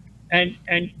 And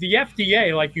the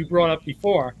FDA, like you brought up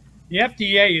before, the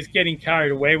FDA is getting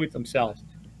carried away with themselves.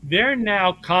 They're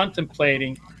now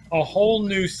contemplating a whole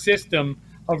new system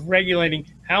of regulating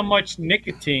how much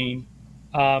nicotine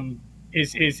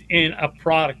is in a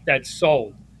product that's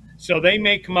sold. So they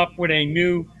may come up with a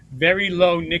new, very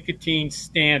low nicotine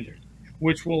standard,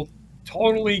 which will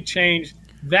totally change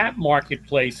that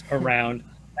marketplace around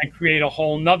and create a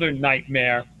whole nother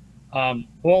nightmare,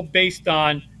 all based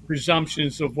on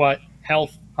presumptions of what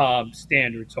health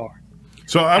standards are.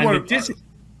 So I want to.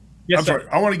 Yes, I'm sorry.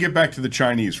 I want to get back to the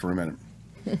Chinese for a minute.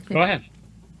 Go ahead.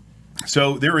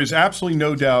 So there is absolutely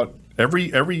no doubt.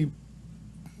 Everybody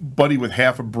with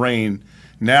half a brain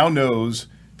now knows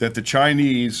that the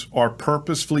Chinese are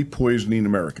purposefully poisoning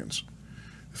Americans.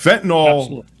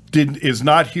 Fentanyl is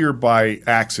not here by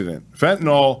accident.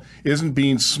 Fentanyl isn't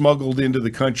being smuggled into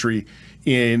the country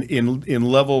in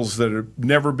levels that have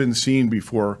never been seen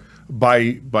before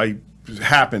by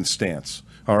happenstance.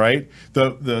 All right,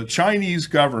 the Chinese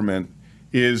government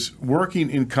is working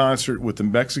in concert with the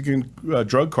Mexican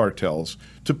drug cartels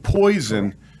to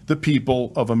poison the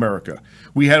people of America.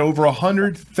 We had over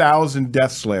 100,000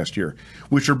 deaths last year,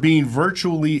 which are being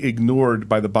virtually ignored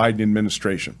by the Biden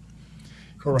administration.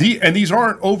 Correct. And these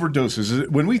aren't overdoses.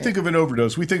 When we think of an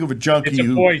overdose, we think of a junkie It's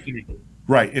a poisoning.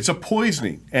 Right, it's a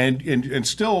poisoning, and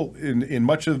still in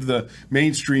much of the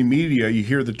mainstream media, you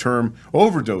hear the term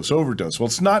overdose. Well,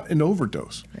 it's not an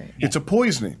overdose; it's a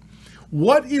poisoning.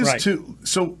 What is Right.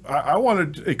 So I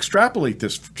want to extrapolate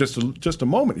this just a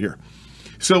moment here.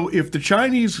 So if the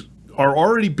Chinese are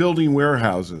already building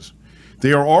warehouses,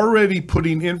 they are already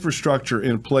putting infrastructure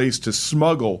in place to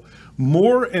smuggle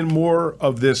more and more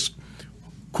of this,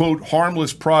 quote,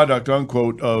 harmless product,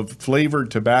 unquote, of flavored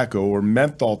tobacco or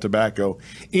menthol tobacco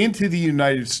into the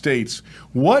United States,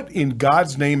 what in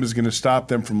God's name is going to stop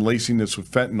them from lacing this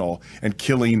with fentanyl and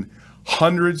killing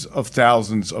hundreds of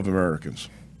thousands of Americans?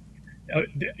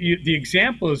 The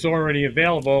example is already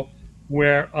available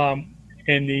where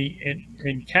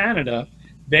in Canada,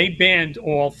 they banned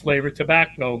all flavored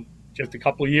tobacco just a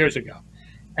couple of years ago.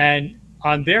 And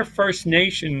on their First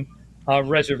Nation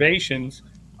reservations,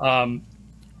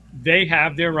 they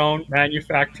have their own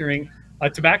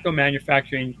tobacco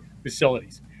manufacturing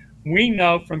facilities. We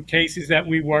know from cases that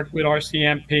we worked with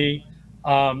RCMP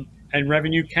and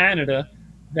Revenue Canada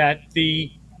that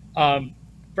the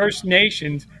First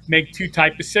Nations make two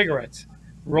types of cigarettes,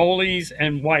 Rollies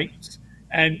and Whites.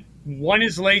 And one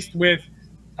is laced with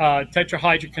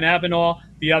tetrahydrocannabinol,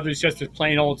 the other is just a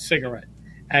plain old cigarette.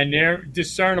 And they're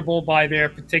discernible by their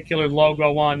particular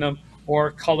logo on them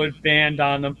or colored band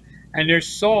on them. And they're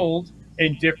sold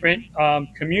in different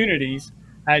communities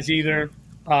as either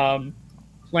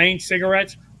plain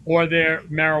cigarettes or they're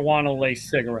marijuana-laced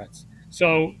cigarettes.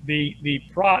 So the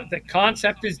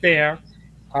concept is there.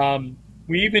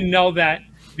 We even know that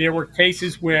there were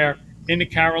cases where in the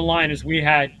Carolinas we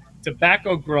had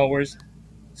tobacco growers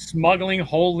smuggling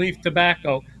whole leaf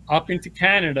tobacco up into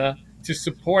Canada to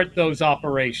support those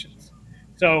operations.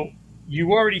 So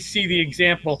you already see the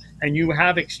example, and you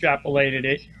have extrapolated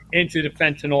it into the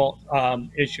fentanyl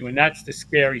issue, and that's the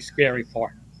scary, scary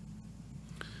part.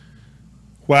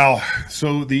 Wow.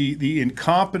 So the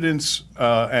incompetence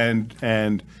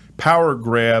and power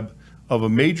grab of a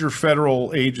major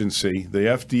federal agency, the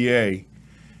FDA,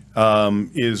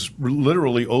 is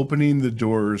literally opening the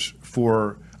doors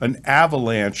for an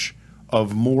avalanche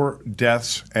of more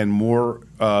deaths and more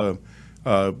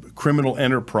criminal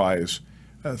enterprise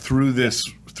through this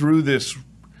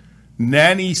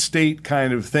nanny state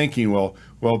kind of thinking. Well,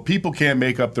 people can't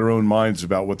make up their own minds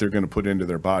about what they're going to put into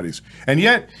their bodies, and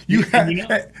yet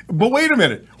But wait a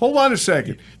minute, hold on a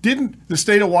second. Didn't the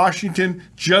state of Washington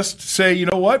just say, you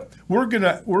know what, we're going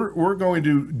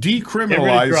to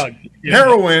decriminalize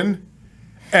heroin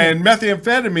and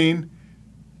methamphetamine,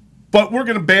 but we're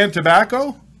going to ban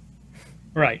tobacco?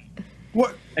 Right.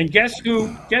 What? And guess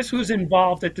who's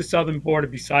involved at the southern border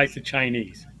besides the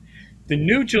Chinese? The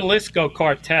New Jalisco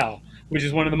cartel, which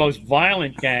is one of the most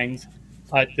violent gangs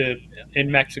in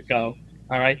Mexico.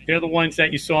 All right, they're the ones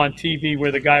that you saw on TV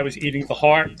where the guy was eating the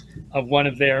heart of one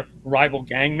of their rival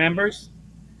gang members.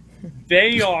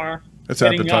 They are That's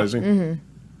appetizing.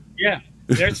 Yeah,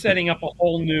 they're setting up a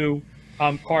whole new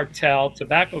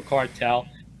tobacco cartel,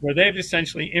 where they've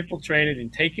essentially infiltrated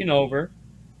and taken over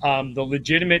the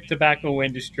legitimate tobacco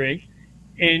industry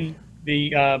in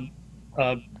the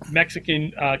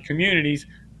Mexican communities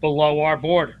below our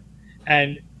border.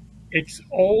 And it's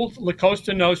old La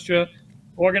Costa Nostra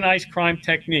organized crime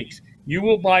techniques. You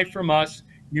will buy from us,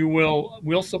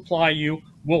 we'll supply you,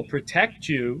 we'll protect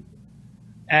you,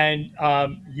 and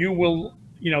you will,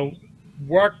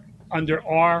 work under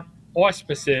our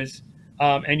auspices,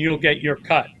 and you'll get your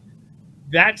cut.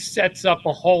 That sets up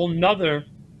a whole nother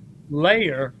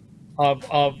layer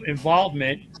of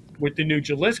involvement with the New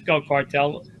Jalisco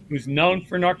cartel, who's known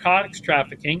for narcotics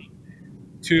trafficking,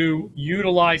 to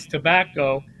utilize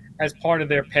tobacco as part of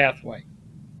their pathway.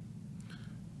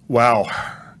 Wow.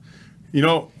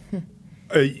 You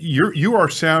are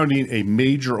sounding a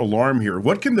major alarm here.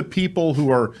 What can the people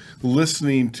who are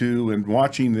listening to and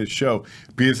watching this show,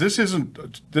 because this isn't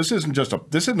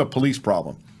a police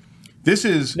problem.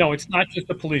 No, it's not just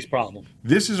a police problem.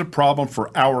 This is a problem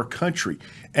for our country.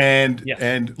 And Yes.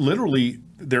 and literally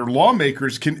their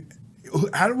lawmakers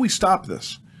how do we stop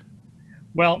this?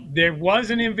 Well, there was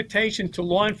an invitation to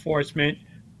law enforcement,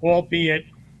 albeit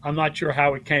I'm not sure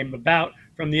how it came about,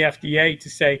 from the FDA to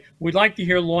say, we'd like to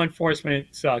hear law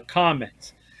enforcement's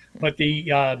comments. But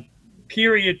the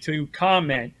period to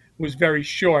comment was very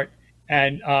short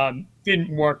and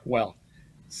didn't work well.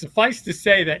 Suffice to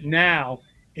say that now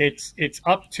it's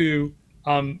up to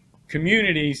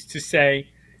communities to say,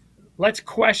 let's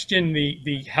question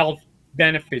the health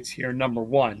benefits here, number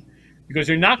one, because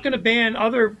they're not going to ban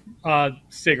other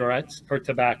cigarettes or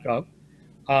tobacco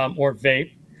or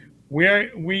vape.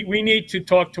 We need to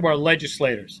talk to our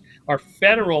legislators, our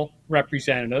federal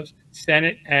representatives,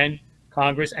 Senate and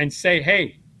Congress, and say,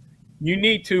 hey, you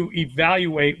need to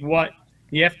evaluate what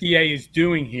the FDA is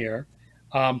doing here,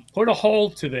 put a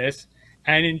hold to this,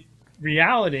 and in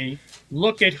reality,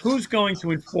 look at who's going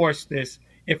to enforce this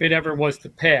if it ever was to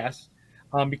pass,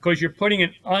 because you're putting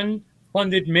an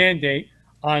unfunded mandate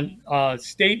on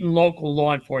state and local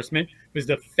law enforcement because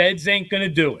the feds ain't going to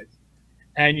do it.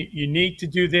 And you need to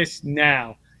do this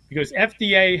now because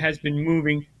FDA has been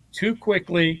moving too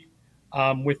quickly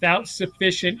without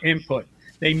sufficient input.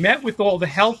 They met with all the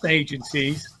health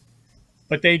agencies,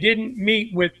 but they didn't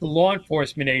meet with the law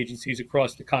enforcement agencies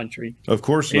across the country. Of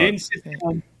course They not. didn't sit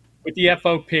down with the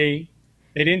FOP.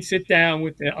 They didn't sit down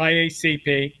with the IACP.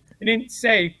 They didn't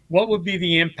say what would be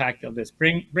the impact of this.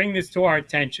 Bring this to our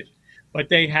attention. But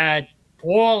they had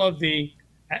all of the,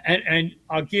 and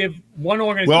I'll give one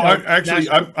organization. Well,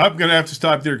 I'm going to have to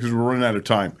stop there because we're running out of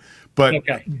time. But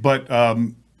Okay.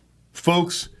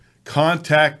 Folks,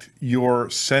 contact your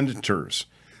senators.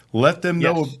 Let them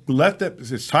know.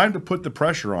 Yes. It's time to put the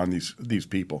pressure on these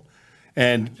people.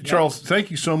 And Charles,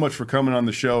 thank you so much for coming on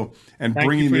the show and Thank you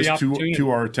bringing for the this opportunity. to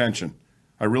our attention.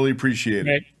 I really appreciate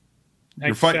it.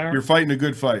 Thanks, You're fighting a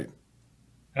good fight.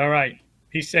 All right.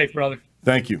 Be safe, brother.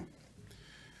 Thank you.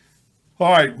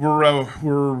 All right,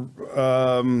 we're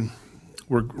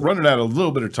running out a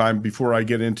little bit of time before I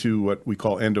get into what we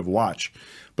call end of watch,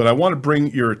 but I want to bring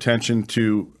your attention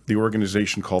to the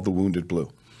organization called the Wounded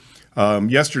Blue.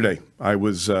 Yesterday, I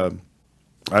was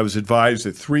advised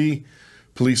that 3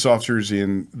 police officers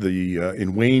in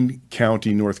Wayne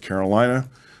County, North Carolina,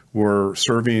 were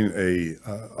serving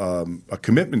a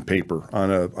commitment paper on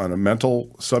a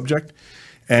mental subject.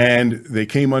 And they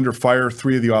came under fire.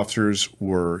 3 of the officers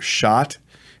were shot,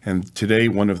 and today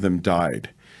one of them died.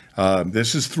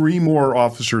 This is 3 more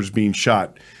officers being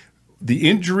shot. The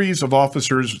injuries of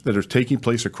officers that are taking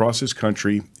place across this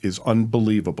country is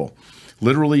unbelievable.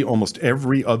 Literally almost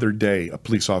every other day, a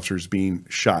police officer is being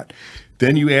shot.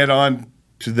 Then you add on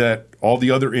to that all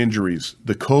the other injuries,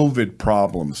 the COVID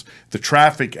problems, the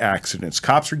traffic accidents.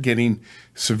 Cops are getting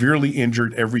severely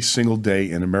injured every single day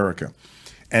in America.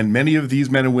 And many of these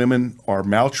men and women are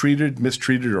maltreated,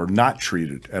 mistreated, or not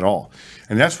treated at all.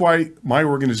 And that's why my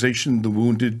organization, the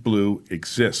Wounded Blue,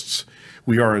 exists.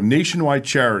 We are a nationwide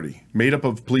charity made up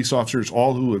of police officers,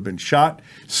 all who have been shot,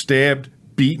 stabbed,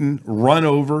 beaten, run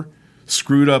over,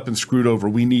 screwed up, and screwed over.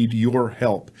 We need your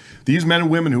help. These men and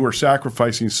women who are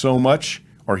sacrificing so much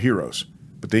are heroes,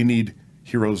 but they need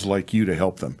heroes like you to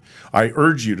help them. I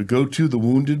urge you to go to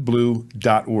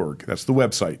thewoundedblue.org. That's the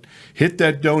website. Hit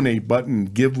that donate button,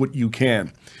 give what you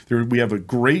can. We have a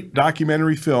great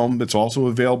documentary film that's also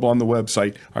available on the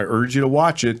website. I urge you to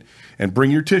watch it and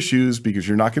bring your tissues because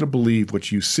you're not going to believe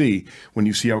what you see when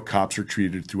you see how cops are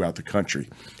treated throughout the country.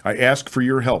 I ask for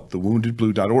your help,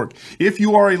 thewoundedblue.org. If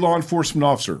you are a law enforcement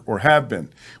officer or have been,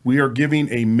 we are giving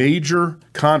a major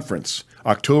conference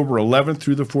October 11th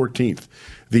through the 14th.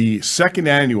 The 2nd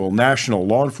annual National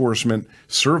Law Enforcement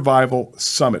Survival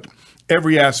Summit.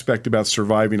 Every aspect about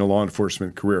surviving a law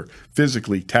enforcement career,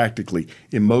 physically, tactically,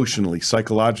 emotionally,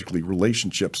 psychologically,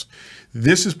 relationships.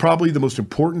 This is probably the most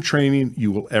important training you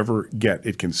will ever get.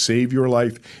 It can save your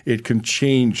life. It can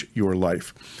change your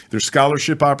life. There's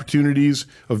scholarship opportunities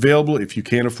available if you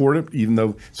can't afford it, even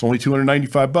though it's only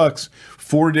 $295.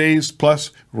 4 days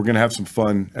plus, we're going to have some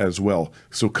fun as well.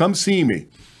 So come see me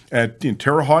in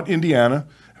Terre Haute, Indiana,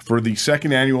 for the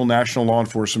 2nd annual National Law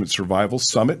Enforcement Survival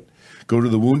Summit. Go to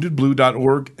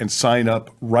thewoundedblue.org and sign up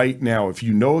right now. If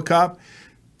you know a cop,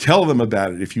 tell them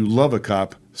about it. If you love a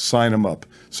cop, sign them up.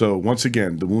 So once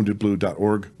again,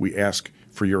 thewoundedblue.org, we ask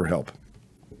for your help.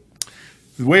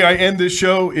 The way I end this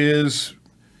show is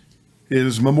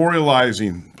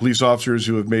memorializing police officers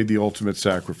who have made the ultimate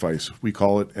sacrifice. We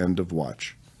call it End of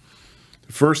Watch.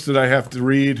 The first that I have to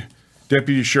read,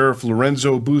 Deputy Sheriff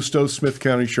Lorenzo Bustos, Smith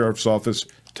County Sheriff's Office,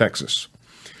 Texas.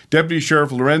 Deputy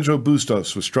Sheriff Lorenzo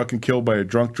Bustos was struck and killed by a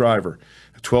drunk driver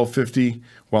at 12:50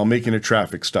 while making a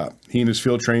traffic stop. He and his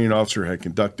field training officer had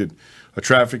conducted a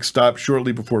traffic stop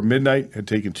shortly before midnight, had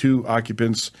taken 2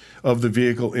 occupants of the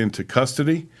vehicle into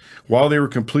custody. While they were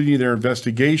completing their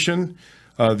investigation,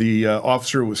 the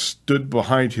officer was stood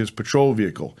behind his patrol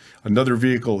vehicle. Another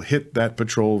vehicle hit that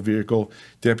patrol vehicle.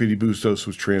 Deputy Bustos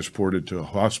was transported to a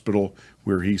hospital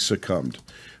where he succumbed.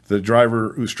 The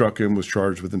driver who struck him was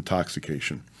charged with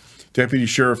intoxication. Deputy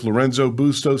Sheriff Lorenzo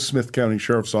Bustos, Smith County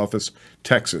Sheriff's Office,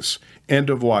 Texas. End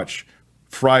of watch,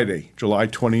 Friday, July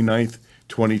 29th,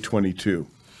 2022.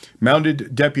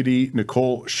 Mounted Deputy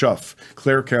Nicole Schuff,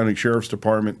 Clare County Sheriff's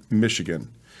Department,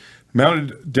 Michigan.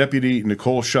 Mounted Deputy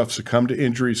Nicole Schuff succumbed to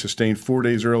injuries sustained 4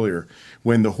 days earlier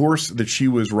when the horse that she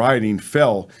was riding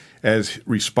fell as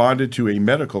responded to a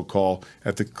medical call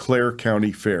at the Clare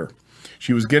County Fair.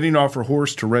 She was getting off her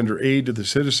horse to render aid to the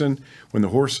citizen when the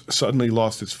horse suddenly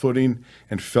lost its footing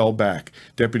and fell back.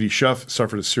 Deputy Schuff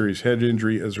suffered a serious head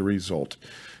injury as a result.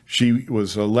 She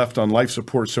was left on life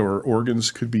support so her organs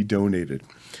could be donated.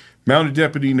 Mounted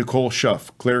Deputy Nicole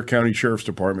Schuff, Clare County Sheriff's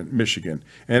Department, Michigan.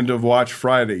 End of watch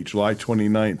Friday, July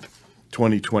 29th,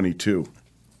 2022.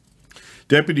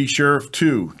 Deputy Sheriff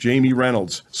 2, Jamie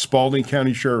Reynolds, Spalding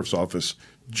County Sheriff's Office,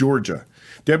 Georgia.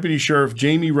 Deputy Sheriff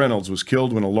Jamie Reynolds was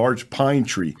killed when a large pine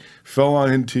tree fell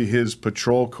onto his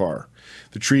patrol car.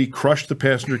 The tree crushed the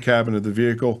passenger cabin of the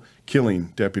vehicle,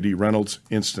 killing Deputy Reynolds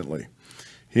instantly.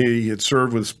 He had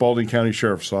served with the Spalding County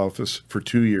Sheriff's Office for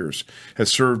 2 years, has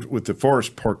served with the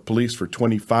Forest Park Police for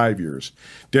 25 years.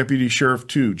 Deputy Sheriff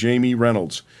 2, Jamie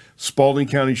Reynolds, Spalding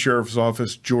County Sheriff's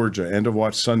Office, Georgia. End of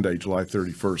watch Sunday, July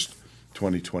 31st,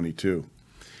 2022.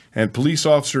 And Police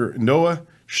Officer Noah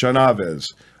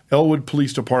Chavez, Elwood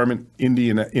Police Department,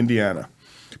 Indiana.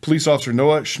 Police Officer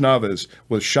Noah Chavez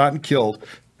was shot and killed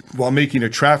while making a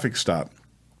traffic stop.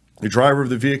 The driver of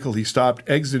the vehicle he stopped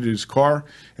exited his car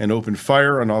and opened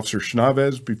fire on Officer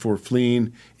Chavez before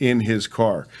fleeing in his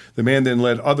car. The man then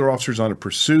led other officers on a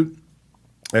pursuit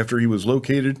after he was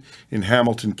located in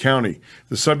Hamilton County.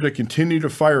 The subject continued to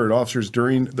fire at officers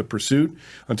during the pursuit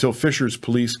until Fishers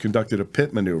police conducted a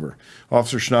pit maneuver.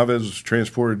 Officer Chavez was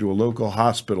transported to a local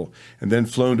hospital and then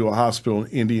flown to a hospital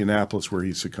in Indianapolis where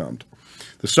he succumbed.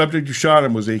 The subject who shot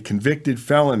him was a convicted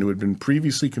felon who had been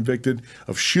previously convicted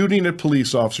of shooting at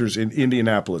police officers in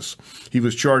Indianapolis. He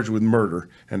was charged with murder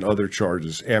and other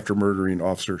charges after murdering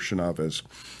Officer Chavez.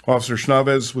 Officer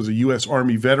Chavez was a U.S.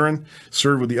 Army veteran,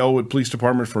 served with the Elwood Police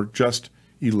Department for just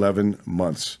 11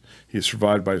 months. He is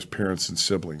survived by his parents and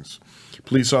siblings.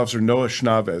 Police Officer Noah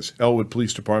Chavez, Elwood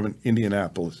Police Department, Indiana.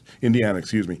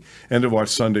 End of watch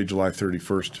Sunday, July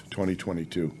 31st,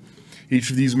 2022.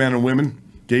 Each of these men and women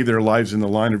gave their lives in the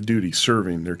line of duty,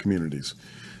 serving their communities.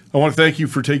 I want to thank you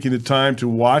for taking the time to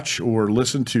watch or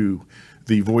listen to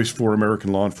the Voice for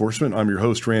American Law Enforcement. I'm your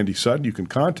host, Randy Sutton. You can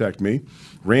contact me,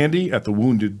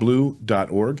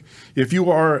 randy@thewoundedblue.org. If you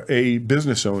are a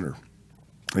business owner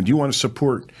and you want to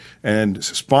support and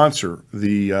sponsor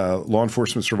the Law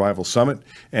Enforcement Survival Summit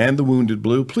and the Wounded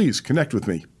Blue, please connect with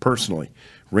me personally,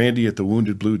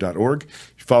 randy@thewoundedblue.org.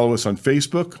 Follow us on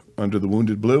Facebook under The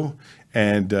Wounded Blue,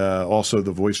 and also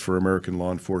the Voice for American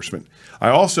Law Enforcement. I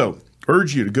also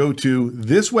urge you to go to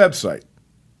this website.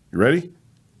 You ready?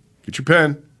 Get your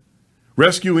pen.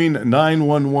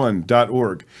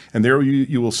 Rescuing911.org. And there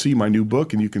you will see my new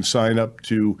book, and you can sign up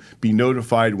to be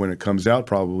notified when it comes out,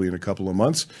 probably in a couple of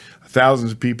months.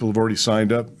 Thousands of people have already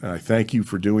signed up, and I thank you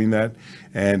for doing that.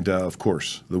 And, of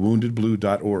course,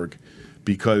 thewoundedblue.org,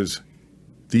 because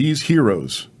these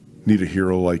heroes need a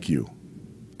hero like you.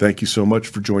 Thank you so much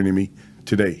for joining me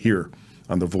today here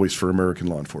on the Voice for American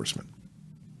Law Enforcement.